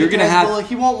time have- they you're get to gonna have- Hezbollah,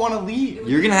 he won't want to leave.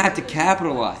 You're gonna have to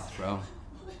capitalize, bro.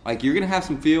 Like, you're gonna have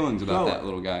some feelings about Bro, that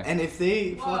little guy. And if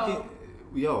they Whoa. fucking.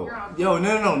 You're on- No. Put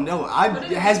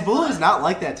it in Hezbollah his is not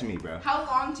like that to me, bro. How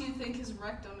long do you think his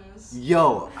rectum is?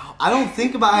 Yo, I don't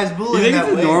think about Hezbollah You in think that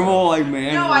it's a way. normal, like,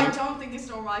 man? No, I like- don't think it's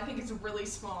normal. I think it's really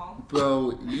small.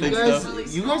 Bro, you Think guys, so?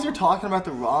 you guys are talking about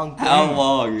the wrong thing. How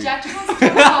long? Jack just wants to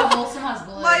talk about how wholesome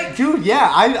Hezbollah Like- is. Dude,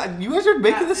 yeah, you guys are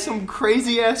making this That some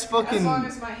crazy ass fucking. As long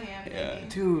as my hand. Yeah. maybe.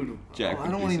 Dude, Jack I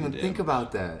would don't do want to some even damn. think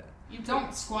about that. You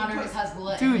Don't squander his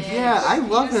Hezbollah Dude, image. yeah, I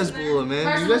love penis in there? Hezbollah, man.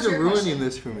 Carson, You guys what's are your ruining question?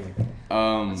 this for me.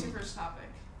 What's your first topic?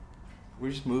 We're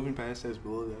just moving past Hezbollah.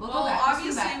 We'll Though. go Well, back. Let's go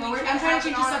obviously, back. But we we're- can't I'm trying have to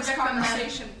an change the honest subject from that.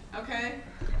 conversation, okay?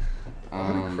 I'm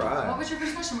gonna Um, cry. What was your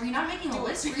first question? Were you not making a Do it,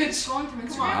 list? Were you bitch. just scrolling through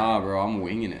Come on. Instagram? Nah, bro, I'm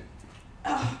winging it. I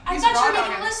He's thought you raw were making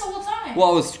dogging. a list the whole time. Well,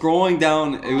 I was scrolling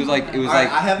down. It was like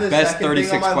Alright, I have the best second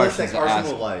 36 thing on my list questions that to Carson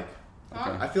ask. will like.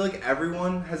 Huh? I feel like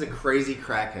everyone has a crazy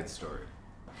crackhead story.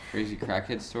 Crazy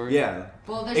crackhead story. Yeah.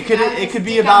 Well, there's It could- the guy it with could the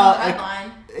be stick out about- on the red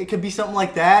line. It could be something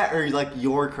like that, or like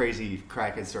your crazy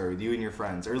crackhead story with you and your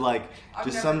friends, or like I've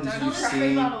just never something done you've that.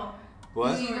 seen.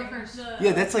 What? You go first.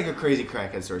 Yeah, that's like a crazy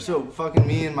crackhead story. So fucking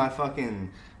me and my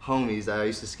fucking homies that I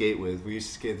used to skate with, we used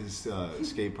to skate this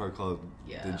skate park called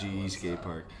Yeah, the GE what's skate up?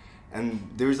 park. And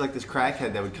there was like this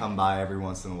crackhead that would come by every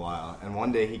once in a while. And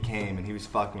one day he came and he was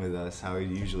fucking with us, how he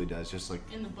usually does, just like,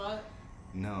 In the butt.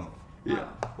 no. Yeah.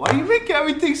 Why do you make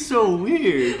everything so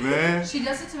weird, man? She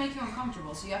does it to make you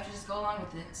uncomfortable, so you have to just go along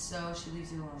with it. So she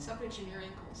leaves you alone. Stop itching your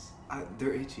ankles.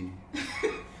 They're itchy.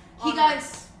 He got.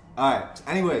 Alright,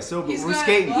 anyway, so He's we're got-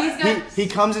 skating. he's got- He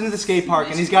comes into the skate park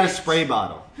and he's got a spray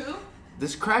bottle. Who?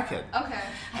 This crackhead. Okay.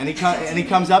 And he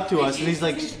comes up to us and he's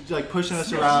like pushing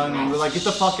us around and we're like, get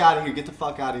the fuck out of here, get the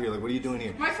fuck out of here. Like, what are you doing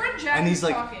here? My friend Jack And is he's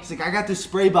like, talking. I got this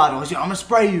spray bottle. He's like, I'm gonna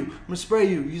spray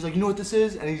you. He's like, you know what this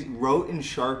is? And he wrote in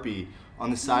Sharpie on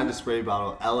the side of the spray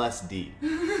bottle, LSD.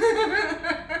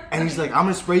 And he's like, I'm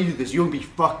gonna spray you this. You'll be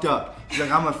fucked up. He's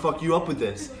like, I'm gonna fuck you up with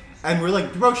this. And we're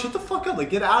like, bro, shut the fuck up.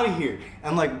 Like, get out of here.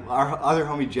 And like, our other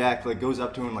homie Jacc like goes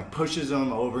up to him and like pushes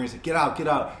him over. And he's like, get out.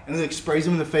 And he like sprays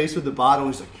him in the face with the bottle.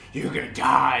 He's like, you're gonna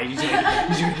die. He's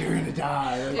like, you're gonna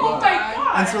die. Like, Oh my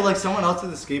god! and so like someone else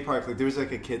at the skate park, like there was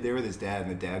like a kid there with his dad,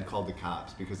 and the dad called the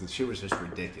cops because the shit was just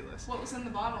ridiculous. What was in the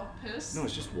bottle? Piss? No,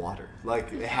 it's just water.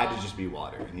 Like it had to just be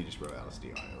water, and he just wrote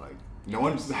LSD on it. Like no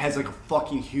one has like a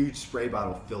fucking huge spray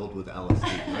bottle filled with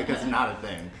LSD. Like that's not a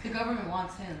thing. The government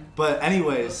wants him. But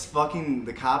anyways, fucking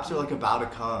the cops are like about to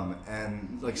come,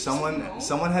 and like someone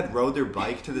had rode their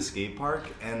bike to the skate park,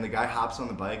 and the guy hops on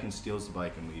the bike and steals the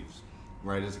bike and leaves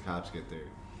right as the cops get there.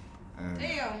 And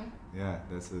Damn. yeah,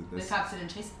 The cops didn't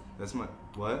chase him. that's my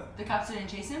what? The cops didn't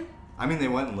chase him. I mean, they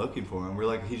went looking for him. We're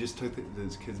like, he just took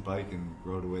this kid's bike and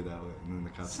rode away that way, and then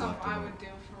the cops Something left him. I would do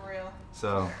for real.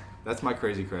 So that's my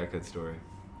crazy crackhead story.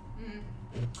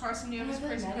 Carson, do you have his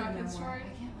crazy crackhead story?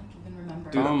 I can't like even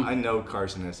remember. Dude, Um, I know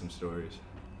Carson has some stories.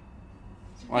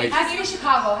 Like, It has to be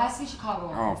Chicago. It has to be Chicago.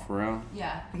 oh, for real?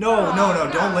 Yeah. No, No.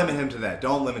 don't limit him to that.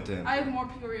 Don't limit to him. I have more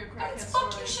Peoria crackhead It's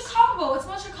fucking stories. Chicago. It's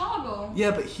about Chicago.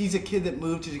 Yeah, but he's a kid that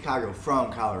moved to Chicago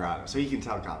from Colorado, so he can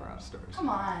tell Colorado stories. Come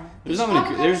on. There's Chicago not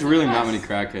many. There's has the really not best. many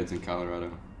crackheads in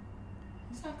Colorado.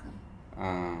 Exactly.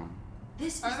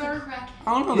 This is Are the there- crack.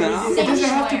 I don't know, Yeah, man. it doesn't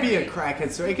have to be a Sanctuary.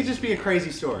 crackhead story. It could just be a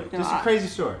crazy story. No, Just a I- crazy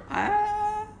story.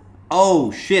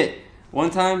 Oh shit! One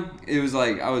time it was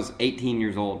like I was 18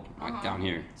 years old, like Uh-huh. down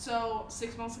here. So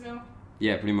 6 months ago.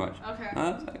 Yeah, pretty much. Okay.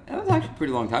 That was actually a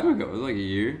pretty long time ago. It was like a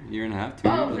year and a half, 2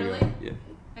 Oh, years really? ago. Yeah.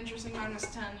 Interesting. Mine was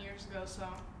 10 years ago. So.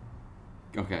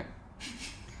 Okay.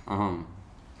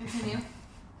 Continue.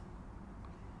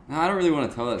 No, I don't really want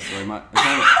to tell that story. My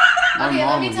Okay, let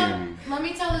mom me would tell. hear me. Let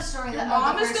me tell the story Your that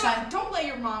mom the is first gonna. time. Don't let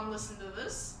your mom listen to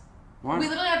this. Why? We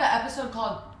literally have an episode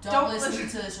called "Don't, Don't listen listen.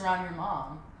 to this around your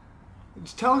mom."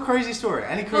 Just tell a crazy story.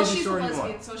 Any Well, crazy she's a story you lesbian,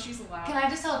 want. so she's allowed. Can I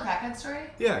just tell a crackhead story?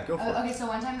 Yeah, go for it. Okay, so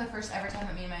one time, the first ever time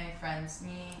that me and my friends,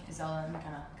 me, Isella, and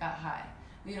McKenna, got high.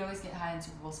 We would always get high on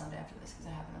Super Bowl Sunday after this because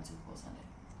it happened on Super Bowl Sunday.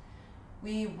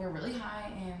 We were really high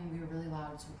and we were really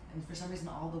loud, so, and for some reason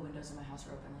all the windows in my house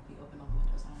were open. Like we opened all the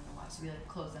windows, I don't know why. So we like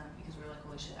closed them because we were like,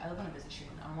 holy shit, I live on a busy street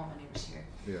and I don't want my neighbors here.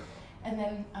 Yeah. And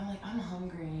then I'm like, I'm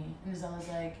hungry, and Isella's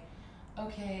like,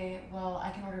 okay, well I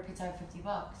can order pizza at $50.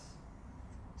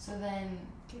 So then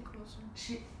Get closer.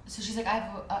 she's like,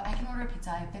 I can order a pizza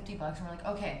at $50, and we're like,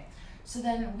 okay. So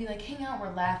then we like hang out,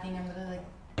 we're laughing, I'm literally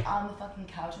like on the fucking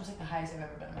couch. It was like the highest I've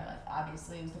ever been in my life.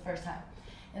 Obviously, it was the first time.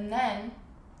 And then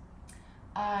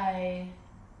I'm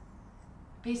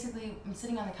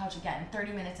sitting on the couch again.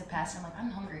 30 minutes have passed, and I'm like, I'm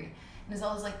hungry. And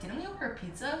Isella's like, didn't we order a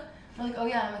pizza? We're like, oh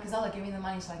yeah. And I'm like, Isella, give me the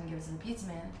money so I can give it to the pizza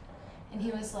man. And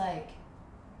she was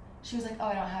like, oh,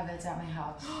 I don't have it. It's at my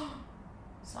house.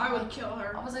 So I I'm would like, kill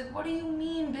her. I was like, what do you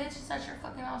mean, bitch? It's at your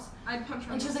fucking house. I'd punch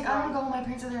her. And she was like, I don't want to go home. My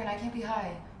parents are there and I can't be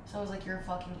high. So I was like, you're a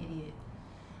fucking idiot.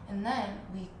 And then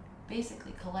we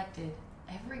basically collected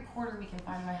every quarter we can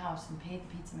find in my house and paid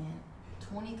the pizza man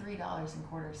 $23 in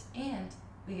quarters. And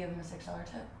we gave him a $6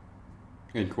 tip.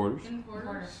 In quarters. In quarters.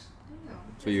 Quarters. Damn.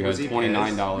 So you had Was he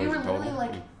 $29 We were total. literally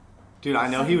like, Dude, I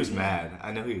know he was 17. mad.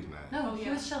 I know he was mad. no, Oh, he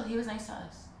yeah. was chill. He was nice to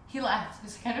us. He laughed. He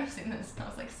was kind of seen this. And I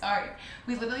was like, sorry.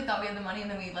 We literally thought we had the money and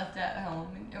then we left it at home.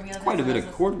 Or we had Quite a bit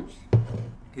of quarters. quarters.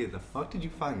 Hey, the fuck did you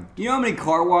find? You know how many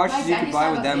car washes My you dad could used to buy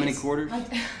have with a that many base- quarters? Like,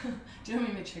 do you know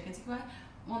how many McChickens you could buy?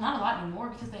 Well, not a lot anymore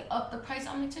because they upped the price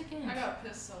on McChickens. I got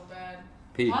pissed so bad.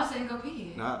 Pete. Pause it and go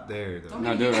pee. Not there though. Don't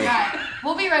No, be do it a right. guy.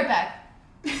 We'll be right back.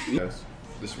 Yes.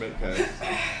 The Smit cast.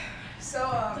 So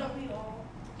Don't we all?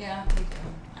 Yeah, we do.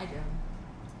 I do.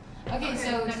 Okay, Okay,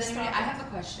 so next does anybody, I topic. have a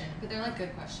question, but they're like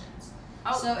good questions.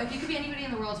 Oh. So if you could be anybody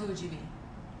in the world, who would you be?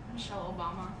 Michelle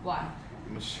Obama. Why?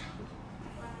 Michelle.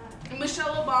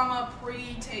 Michelle Obama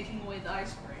pre-taking away the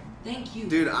ice cream. Thank you.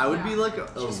 Dude, I would be Yeah. like a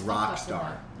She's rock fucked up star. in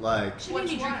that. Like, She made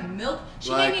Which me drink one? milk. She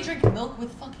Like- made me drink milk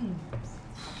with fucking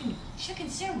chicken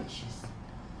sandwiches.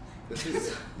 this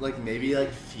is like maybe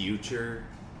like future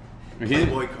Yeah.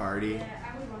 Playboy Cardi. Yeah,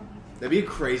 I would want to be. That'd be a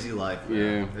crazy life, man.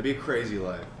 Yeah. That'd be a crazy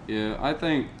life. Yeah, I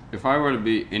think if I were to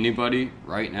be anybody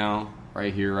right now,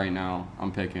 right here, right now,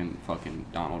 I'm picking fucking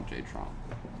Donald J. Trump.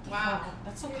 Wow.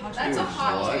 That's so Dude, controversial. That's a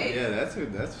hot What? take. Yeah, that's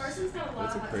Carson's got a lot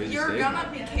that's a of hot crazy takes. You're statement.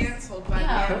 gonna be canceled by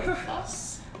Yeah. the what the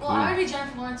fuck? Well, I would be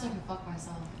Jennifer Lawrence so I can fuck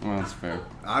myself. Well, that's fair.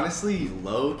 Honestly,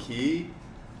 low key.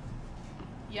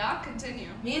 Yeah, continue.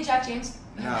 Me and Jack James.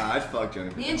 Nah, I'd fuck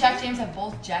Jennifer. Me and Jack James have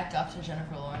both jacked up to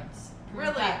Jennifer Lawrence.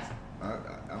 Really? Fact.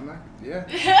 I'm not. Yeah.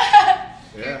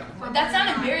 Yeah. But that's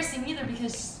not embarrassing either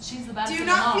because she's the best. Do you of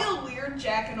them not all. feel weird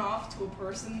jacking off to a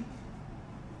person?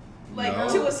 Like No.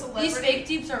 to a These celebrity? fake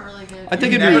deeps are really good. I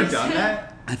think You've it'd never be. done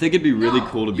that. I think it'd be really No.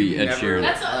 cool to be You've Ed never- Sheeran.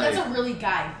 That's a really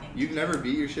guy thing. You've never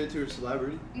beat your shit to a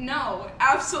celebrity? No,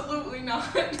 absolutely not.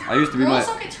 I used to be Girls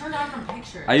my. don't get turned on from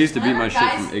pictures. I used to beat Whenever my shit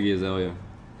guys- from Iggy Azalea.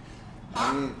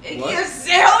 Iggy What?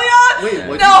 Azalea? Wait,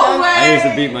 what? No way! I used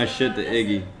to beat my shit to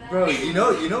Iggy. Bro, you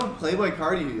know Playboy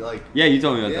Cardi, like. Yeah, you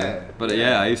told me about Yeah. that. But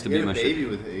yeah, I used to He beat had my a shit. baby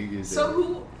with Iggy. So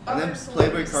who? And then other Playboy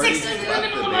celebrities? Cardi. Six just in the left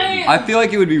middle the of the baby. night. I feel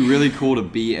like it would be really cool to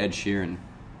be Ed Sheeran.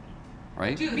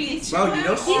 Right? Dude, Me he's too. Bro, you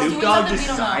know He's doing Snoop Dogg something just we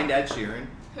don't know. signed Ed Sheeran?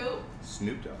 Who?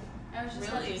 Snoop Dogg. I was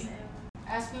just Really? about to say.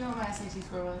 Ask me what my SAT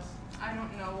score was. I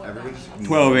don't know what Everybody that just means.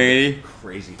 1280.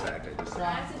 Crazy fact I just.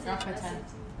 Wrong. That's Drop by it, 10. that's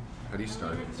it. How do you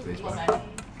start it? Space Well, bar. bad.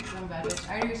 I'm a bad bitch.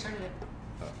 I already restarted it.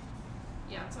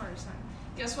 Yeah, it's already signed.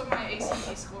 Guess what my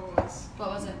ACT score was? What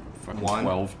was it? Fucking One.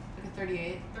 12. Like a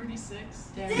 38. 36.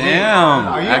 Damn. Damn.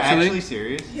 Are you actually? actually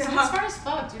serious? She's smart as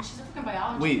fuck, dude. She's a fucking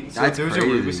biologist. Wait, so That's if there was a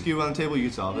crazy. Rubik's Cube on the table,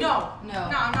 you'd solve it? No. No. No,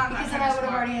 I'm not Because that then I would have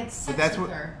smart. already had sex that's with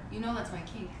what- her. You know that's my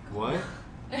kink. What?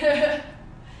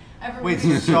 Ever Wait,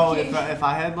 weird. so if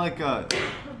I had like a,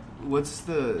 what's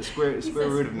the square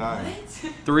root of 9?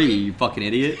 What? 3, you fucking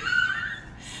idiot.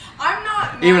 I'm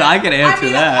not. Even mad. I can answer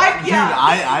that. Dude,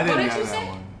 I What didn't did have you that say?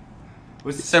 one.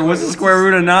 What's the square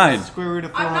root of 9? What's the square root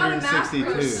of I'm not a math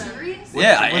 462? person. Serious?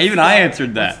 Yeah, even I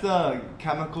answered What's that. the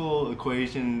chemical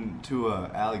equation to a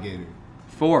alligator?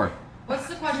 4. What's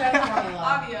the quadratic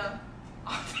formula? Avia.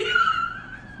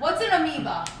 What's an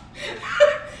amoeba?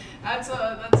 That's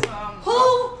Who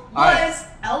Alright. was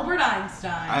Albert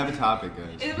Einstein? I have a topic,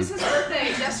 guys. It was his birthday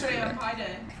yesterday on Pi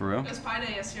Day. For real? It was Pi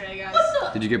Day yesterday, guys.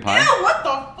 What the? Did you get pie? Ew, what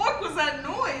the fuck was that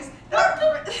noise?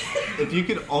 If you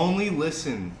could only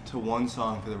listen to one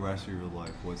song for the rest of your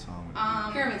life, what song would it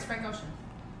be? Pyramids, Frank Ocean.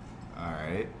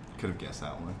 Alright, could have guessed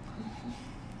that one.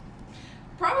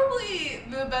 Probably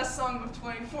the best song of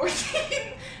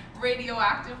 2014,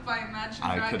 Radioactive by Imagine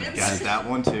I Dragons. could have guessed that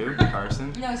one too,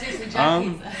 Carson. No, seriously, Jacc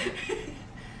hates that.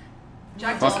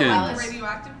 Jack Fucking- doesn't like the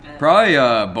radioactive bit. Probably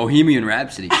Bohemian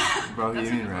Rhapsody. Bohemian That's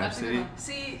a good Rhapsody. one.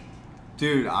 See,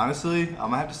 Dude, honestly, I'm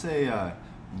gonna have to say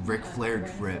Ric Flair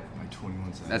Drip by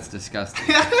 21 Savage. That's disgusting.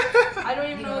 I don't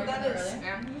even You know know what that Rick is, Flair?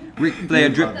 man. Ric Flair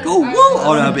drip. That's- Go woo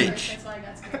on a bitch. That's why I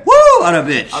got scared. Woo on a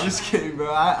bitch. I'm just kidding,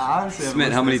 bro. I honestly haven't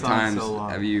Smit, how listened many to that song times so long.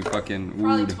 have you fucking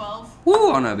Probably wooed? 12.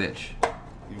 Woo on a bitch.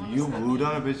 You wooed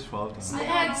on a bitch 12 times. I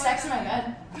had sex in my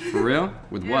bed. For real?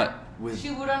 With Yeah. what? With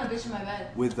She wooed on a bitch in my bed.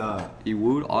 You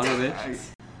wooed on a bitch?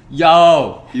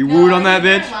 Yo! You wooed on that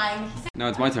you're bitch? lying. He said, No,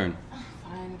 it's my turn.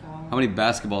 fine, go. How many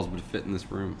basketballs would fit in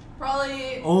this room?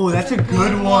 Probably. Oh, that's a That's a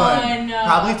good good one. one.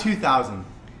 Probably 2,000.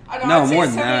 I don't No, know, I'd say more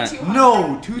than that. 7,200.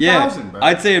 No, 2,000, Yeah, bro.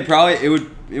 I'd say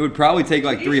it would probably take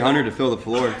like 300 to fill the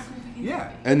floor. Yeah.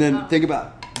 And then think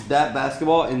about that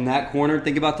basketball in that corner.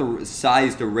 Think about the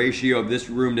size, the ratio of this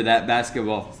room to that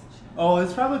basketball. Oh,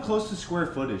 it's probably close to square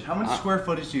footage. How much Uh, square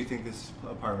footage do you think this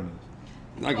apartment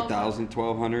is? Like 1,000,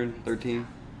 1,200, 13.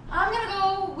 I'm gonna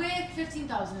go with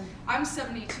 15,000. I'm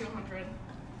 7,200.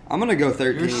 I'm gonna go You're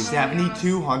 13.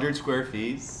 7,200 square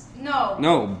feet? No.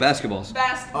 No, basketballs.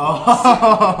 Basketball.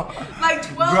 Oh. Like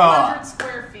 1,200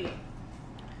 square feet.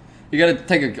 You gotta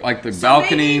take the So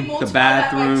balcony, maybe the multiply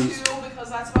that by bathrooms. 2 because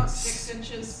that's about 6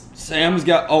 inches. Sam's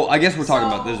got. Oh, I guess we're talking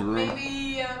So about this room.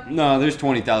 Maybe No, there's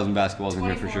 20,000 basketballs in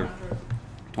here for sure. 2,400.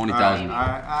 20,000.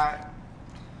 Alright.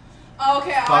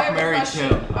 Okay, I Fuck, have marry, a question.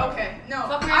 kill. Okay, no.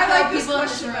 Fuck, marry, I kill like this people in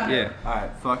this question room. better. Yeah.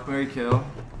 Alright, fuck, marry, kill.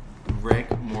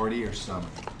 Rick, Morty, or Summer?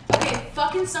 Okay,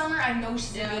 fucking Summer, I know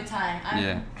she's a good time.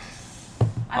 Yeah.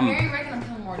 I'm marrying Rick and I'm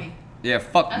killing Morty. Yeah.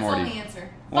 Fuck That's the Morty. only answer.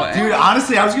 Well, Fuck Dude, Morty.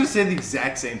 honestly, I was gonna say the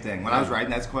exact same thing. When I was writing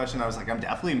that question, I was like, I'm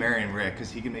definitely marrying Rick because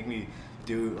he can make me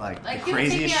do like Like, the he would take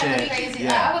me craziest out shit. the crazy.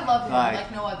 Yeah. I would love him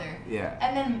like no other. Yeah.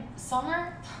 And then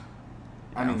Summer,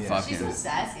 I mean, Oh, yeah. fuck she's yeah. so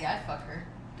sassy. I'd fuck her.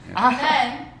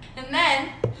 Yeah. And then,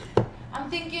 I'm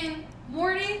thinking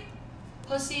Morty,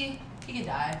 pussy, he could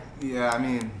die. Yeah, I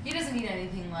mean, He doesn't need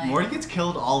anything like. Morty gets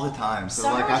killed all the time, so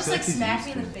Summer like would I just feel like like he's smack used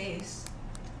me to in the it. face.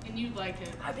 And you'd like it.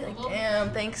 I'd be like, Well,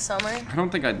 damn, thanks, Summer. I don't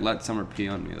think I'd let Summer pee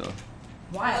on me though.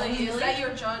 Why? Really? Is that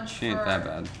your judge She ain't for... that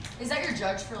bad. Is that your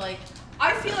judge for like?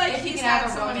 I feel like If you he's can have had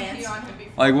a someone romance. pee on him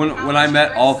before. Like when How when I much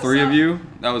met all brings 3 this of up? you,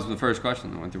 that was the first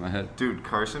question that went through my head. Dude,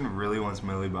 Carson really wants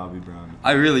Millie Bobby Brown.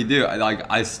 I really do.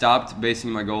 I stopped basing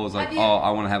my goals like, Have you- oh,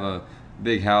 I want to have a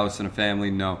big house and a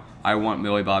family. No, I want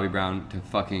Millie Bobby Brown to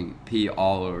fucking pee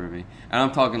all over me, and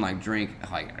I'm talking like drink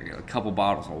like a couple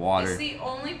bottles of water. Is the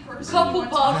only person Couple you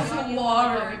want bottles to pee on of you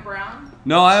water. Bobby Brown?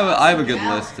 No, I have a good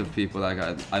Yeah. list of people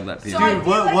that I'd let pee So on me. Dude,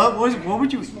 feel like-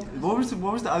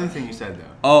 what was the other thing you said though?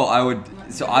 Oh, I would.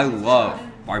 So I love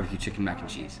barbecue chicken mac and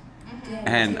cheese,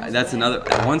 and that's another.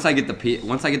 Once I get the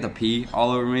pee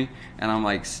all over me, and I'm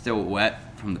like still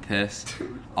wet from the piss,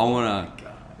 I wanna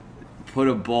put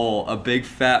a big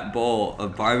fat bowl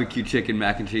of barbecue chicken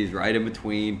mac and cheese right in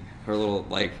between her little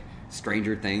like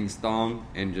Stranger Things thong,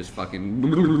 and just fucking.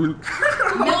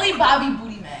 Millie Bobby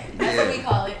Booty Mag. That's what we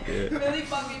call it. Yeah. Really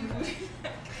fucking booty.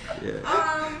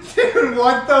 Yeah. Dude,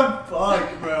 what the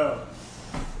fuck, bro?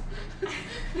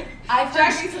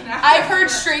 Jackie's an I've heard actor.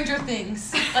 Stranger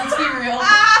Things. Let's be real.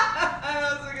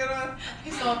 That was a good one.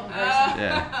 He's still up in person.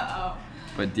 Yeah. Oh.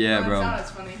 But yeah, That's bro. not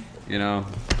as funny. You know.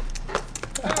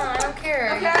 I don't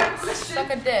care. Okay, I have a question. Suck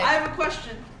a dick. I have a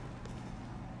question.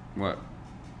 What?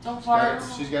 Don't fart.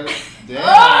 She's got it. Damn.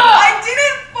 I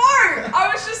didn't fart.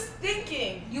 I was just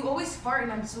thinking. You always fart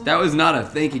and I'm so. That was not a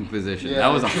thinking position. That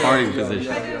was a farting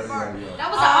position. I didn't fart. That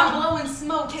was I'm blowing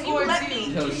smoke Can you towards let you.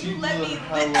 me? Yo, Can she you let blew me?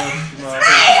 hella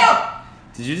Damn!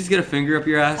 Did you just get a finger up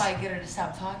your That's how ass? I get her to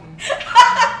stop talking.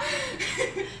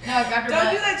 No, I grabbed her Don't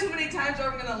butt. do that too many times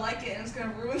or I'm gonna like it and it's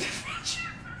gonna ruin the friendship.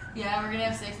 Yeah, we're gonna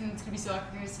have sex and it's gonna be so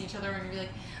awkward. We're gonna see each other. We're gonna be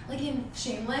like in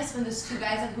Shameless when those two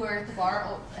guys who were at the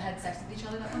bar had sex with each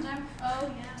other that one time. Oh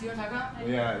yeah. Do you know what I'm talking about?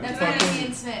 Yeah. That's fucking- gonna be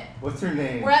in Smit. What's her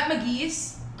name? We're at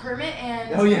McGee's, Kermit,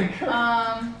 and Oh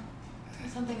yeah.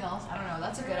 something else. I don't know.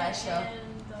 That's a good eye show. And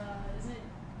is it?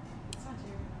 It's not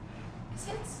Jerry. Is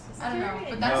it? Is I don't it know, Jerry?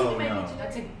 but that's No, It might be no. Jerry.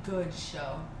 that's a good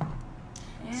show.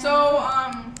 And So,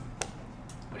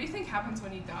 what do you think happens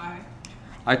when you die?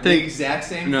 I The think exact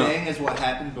same no. thing as what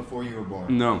happened before you were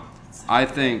born. no. I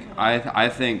think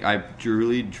I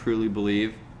truly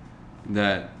believe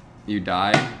that you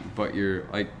die, but you're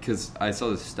like, because I saw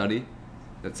this study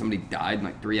that somebody died and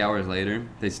like 3 hours later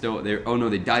they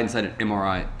died inside an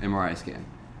MRI scan.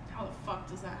 How the fuck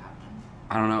does that happen?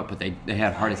 I don't know, but they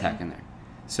had a heart attack in there,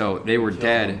 so they were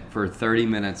dead for 30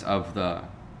 minutes of the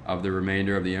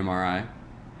remainder of the MRI,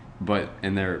 but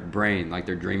in their brain, like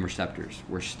their dream receptors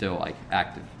were still like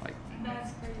active, like.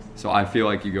 That's crazy. So I feel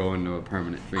like you go into a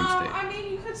permanent dream state. I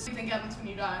mean, you could think happens when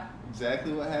you die.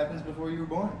 Exactly what happens before you were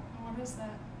born. What is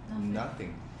that?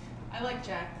 Nothing. I like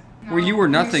Jacc. Well, you were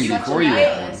nothing You're before you were such a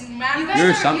born. realist. You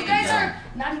You're guys, something, you guys yeah.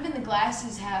 are not even the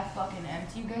glasses half fucking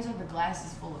empty. You guys are the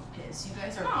glasses full of piss. You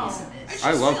guys are No, it's pessimists. just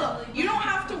I love- you don't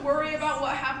have to worry about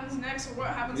what happens next or what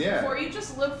happens Yeah. before. You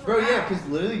just live for Bro, now. yeah, because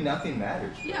literally nothing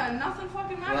matters. Yeah, nothing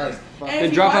fucking matters. Like, And Then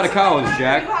if you drop want out of something college, to matter,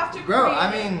 Jacc. you have to Bro, create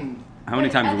I it. mean, How many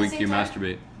But times at a the week do you same time-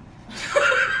 masturbate?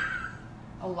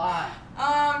 A lot.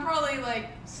 Probably like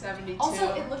 72.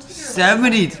 Also, it looks like your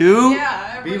 72?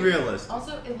 Yeah. be realistic.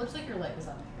 Also, it looks like your leg is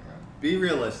on the camera. Be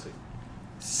realistic. Be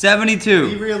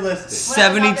 72. realistic.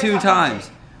 72 times.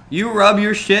 You rub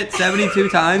your shit 72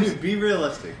 times? Dude, be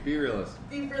realistic. Be realistic.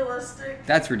 Be realistic.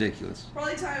 That's ridiculous.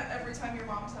 Probably every time your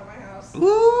mom's at my house.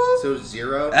 Ooh. So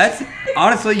 0. That's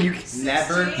honestly you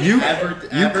Never. you ever.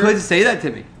 you ever. could say that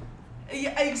to me.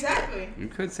 Yeah, exactly. You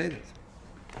could say this.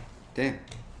 Damn.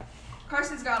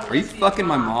 Carson's got a Are you lesbian fucking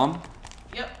my mom?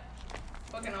 Yep.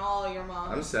 Fucking all your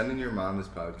moms. I'm sending your mom this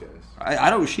podcast. I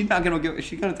don't. She's not gonna give.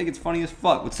 She's gonna think it's funny as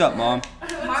fuck. What's up, mom? My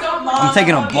mom, I'm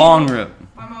taking a bong rip.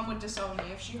 My mom would disown me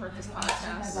if she heard this My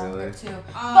podcast. bong Really? rip too. Um,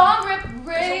 Bong rip there's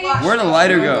a raid. lot- Where'd the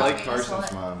lighter I go? like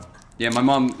Carson's mom. Yeah, my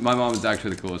mom is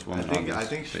actually the coolest one. I think on this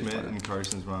Schmidt Facebook. and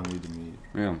Carson's mom need to meet.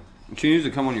 Yeah, she needs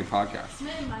to come on your podcast.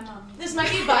 Smit and my mom. This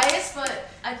might be biased, but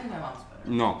I think my mom's better.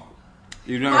 No,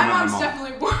 you've never My met my mom's mom.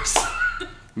 definitely worse.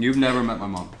 You've never met my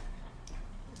mom.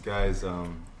 Guys, I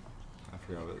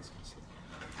forgot what this was.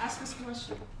 Ask us a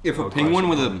question. If a Oh, penguin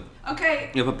with question. a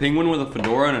Okay. if a penguin with a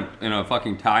fedora and a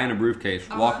fucking tie and a briefcase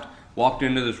Uh-huh. walked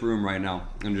into this room right now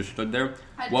and just stood there,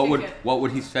 I'd what kick would it. what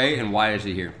would he say and why is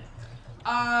he here?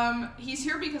 He's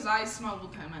here because I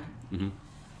smuggled him in. Mm-hmm.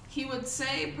 He would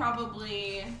say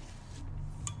probably,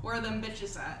 where are them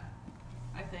bitches at?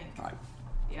 I think. Right.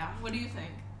 Yeah. What do you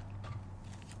think?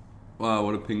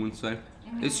 What do penguins say?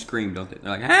 Mm-hmm. They scream, don't they?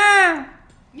 They're like, ah!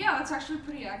 Yeah, that's actually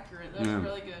pretty accurate. That's Yeah.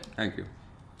 really good. Thank you.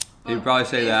 But He'd probably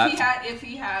say that. If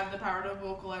he had the power to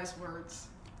vocalize words,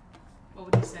 what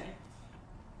would he say?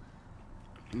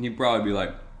 He'd probably be like,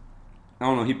 I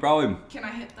don't know. He'd probably Can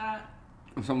I hit that?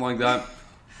 something like that,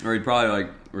 or he'd probably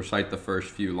like recite the first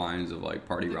few lines of like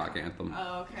Party Rock Anthem.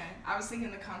 Oh, okay. I was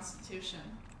thinking the Constitution.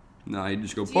 No, he'd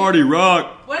just go Do Party you-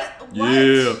 Rock. What?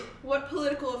 Yeah. What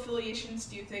political affiliations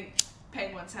do you think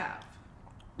penguins have?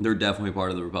 They're definitely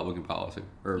part of the Republican policy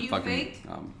or You fucking think?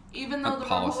 Even though not the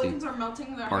policy, Republicans are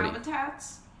melting their party.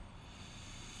 habitats.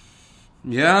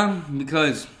 Yeah,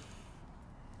 because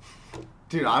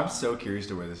Dude, I'm so curious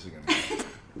to where this is gonna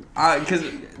go. because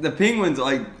the penguins,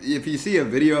 like, if you see a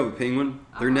video of a penguin,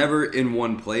 they're never in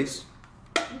one place.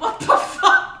 What the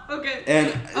fuck? Okay. And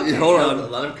Okay. hold on,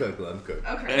 Let him cook. Let him cook.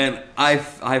 Okay. and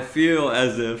I feel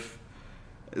as if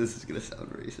this is gonna sound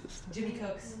racist. Jimmy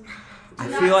Cooks. I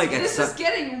feel like at this some, is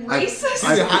getting I-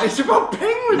 racist. It's about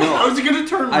penguins. No. How's it gonna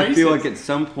turn racist? I feel like at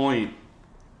some point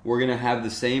we're gonna have the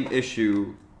same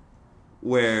issue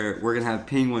where we're gonna have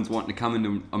penguins wanting to come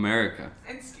into America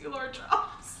and steal our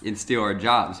jobs. and steal our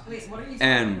jobs. Wait, what are you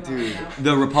And talking about right now?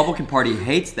 the Republican Party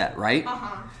hates that, right?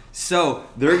 Uh-huh. So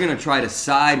they're gonna try to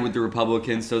side with the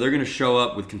Republicans. So they're gonna show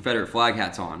up with Confederate flag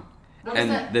hats on, What is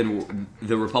and that? then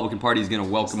the Republican Party is gonna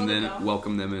welcome Slow it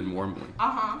down. them in warmly.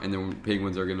 Uh-huh. And then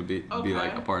penguins are gonna be Okay.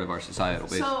 like a part of our societal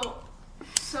base.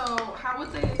 So how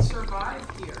would they survive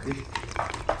here?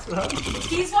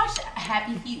 He's watched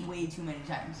Happy Feet way too many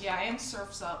times. Yeah, I am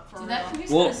surfs up for So real. that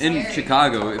movie's Well, kinda in scary.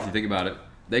 Chicago, if you think about it,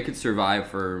 they could survive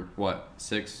for what,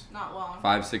 Not long.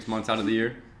 5-6 months out of the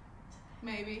year.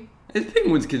 Maybe. And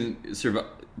penguins can survive.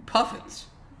 Puffins,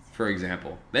 for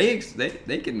example, they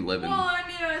can live in. Well, I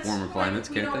mean, it's warmer like, climates,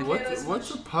 we can't don't they? get as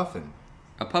What's a much- puffin?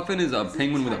 A puffin is a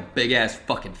penguin with a big ass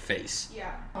fucking face.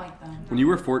 Yeah. I like them. When you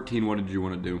were 14, what did you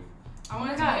want to do? I Oh my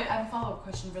want to god, I get. have a follow-up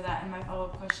question for that, and my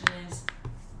follow-up question is,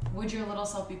 would your little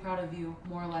self be proud of you,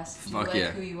 more or less, if you Fuck like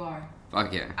yeah. who you are?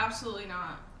 Fuck yeah. Absolutely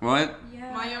not. What?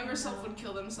 Yeah. My younger self would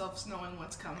kill themselves knowing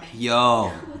what's coming.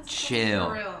 Yo, For chill.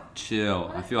 real.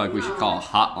 Chill. I feel like we should call a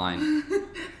hotline.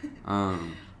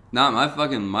 Nah,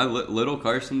 my little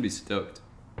Carson would be stoked.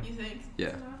 You think? Yeah,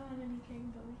 Not on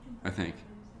anything, but we can. I think.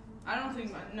 I don't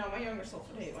think my younger self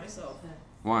would hate myself.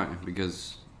 Why?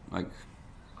 Because, like,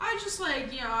 I just like,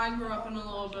 I grew up in a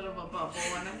little bit of a bubble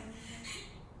and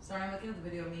Sorry, I'm looking at the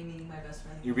video of me meeting my best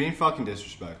friend. You're being fucking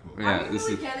disrespectful. yeah, I'm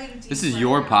really getting deep this is right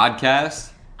your now.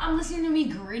 podcast. I'm listening to me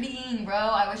grittying, bro.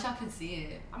 I wish y'all could see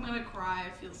it. I'm gonna cry.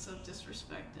 I feel so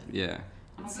disrespected. Yeah.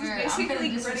 This I'm is gonna basically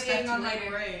disrespect grittying you on my later.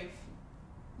 grave.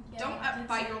 Yeah, Don't we did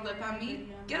bite say your lip that at me.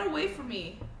 video. Get away from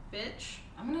me, bitch.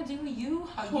 I'm gonna do you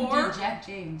how Whore. you did Jacc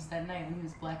James that night when he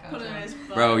was blackout Put it in drunk. his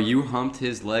butt. Bro, you humped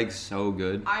his legs so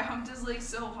good. I humped his leg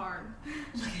so hard.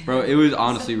 Bro, it was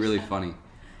honestly really funny.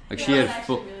 Like Yeah, she it had was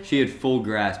full actually really she had full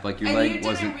grasp, like your And leg you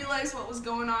wasn't didn't realize what was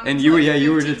going on. and until, you like,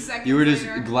 you were 15 just seconds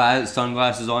later.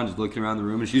 sunglasses on, just looking around the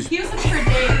room and she's He was looking for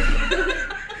Dave.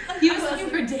 He was looking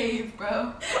for Dave,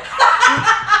 bro.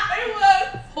 I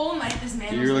was. Whole night this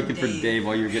man you was were with looking for Dave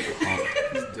while you were getting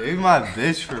humped. Dave, my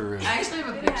bitch, for real. I actually have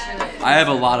a picture. I have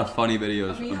a lot of funny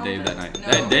videos Me from Dave that humping.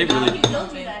 night. No, Dave no, really he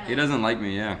killed me that he night. doesn't like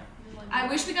me, yeah. I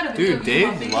wish we got a video Dude, of you Dave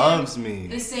humping loves him me.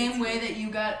 the same way that you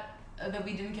got that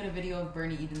we didn't get a video of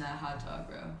Bernie eating that hot dog,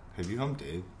 bro. Have you humped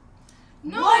Dave?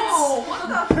 No.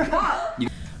 What the fuck?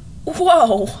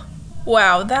 Whoa.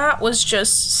 Wow, that was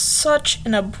just such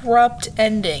an abrupt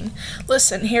ending.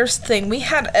 Listen, here's the thing. We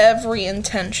had every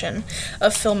intention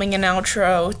of filming an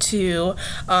outro to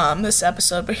this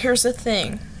episode, but here's the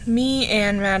thing. Me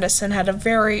and Madison had a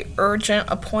very urgent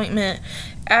appointment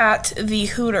at the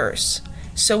Hooters,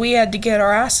 so we had to get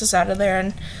our asses out of there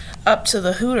and up to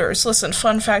the Hooters. Listen,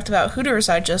 fun fact about Hooters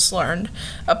I just learned.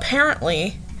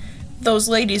 Apparently, those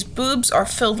ladies' boobs are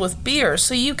filled with beer,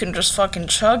 so you can just fucking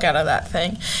chug out of that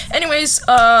thing. Anyways,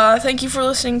 thank you for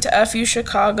listening to FU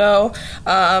Chicago.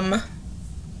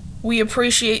 We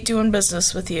appreciate doing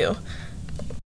business with you.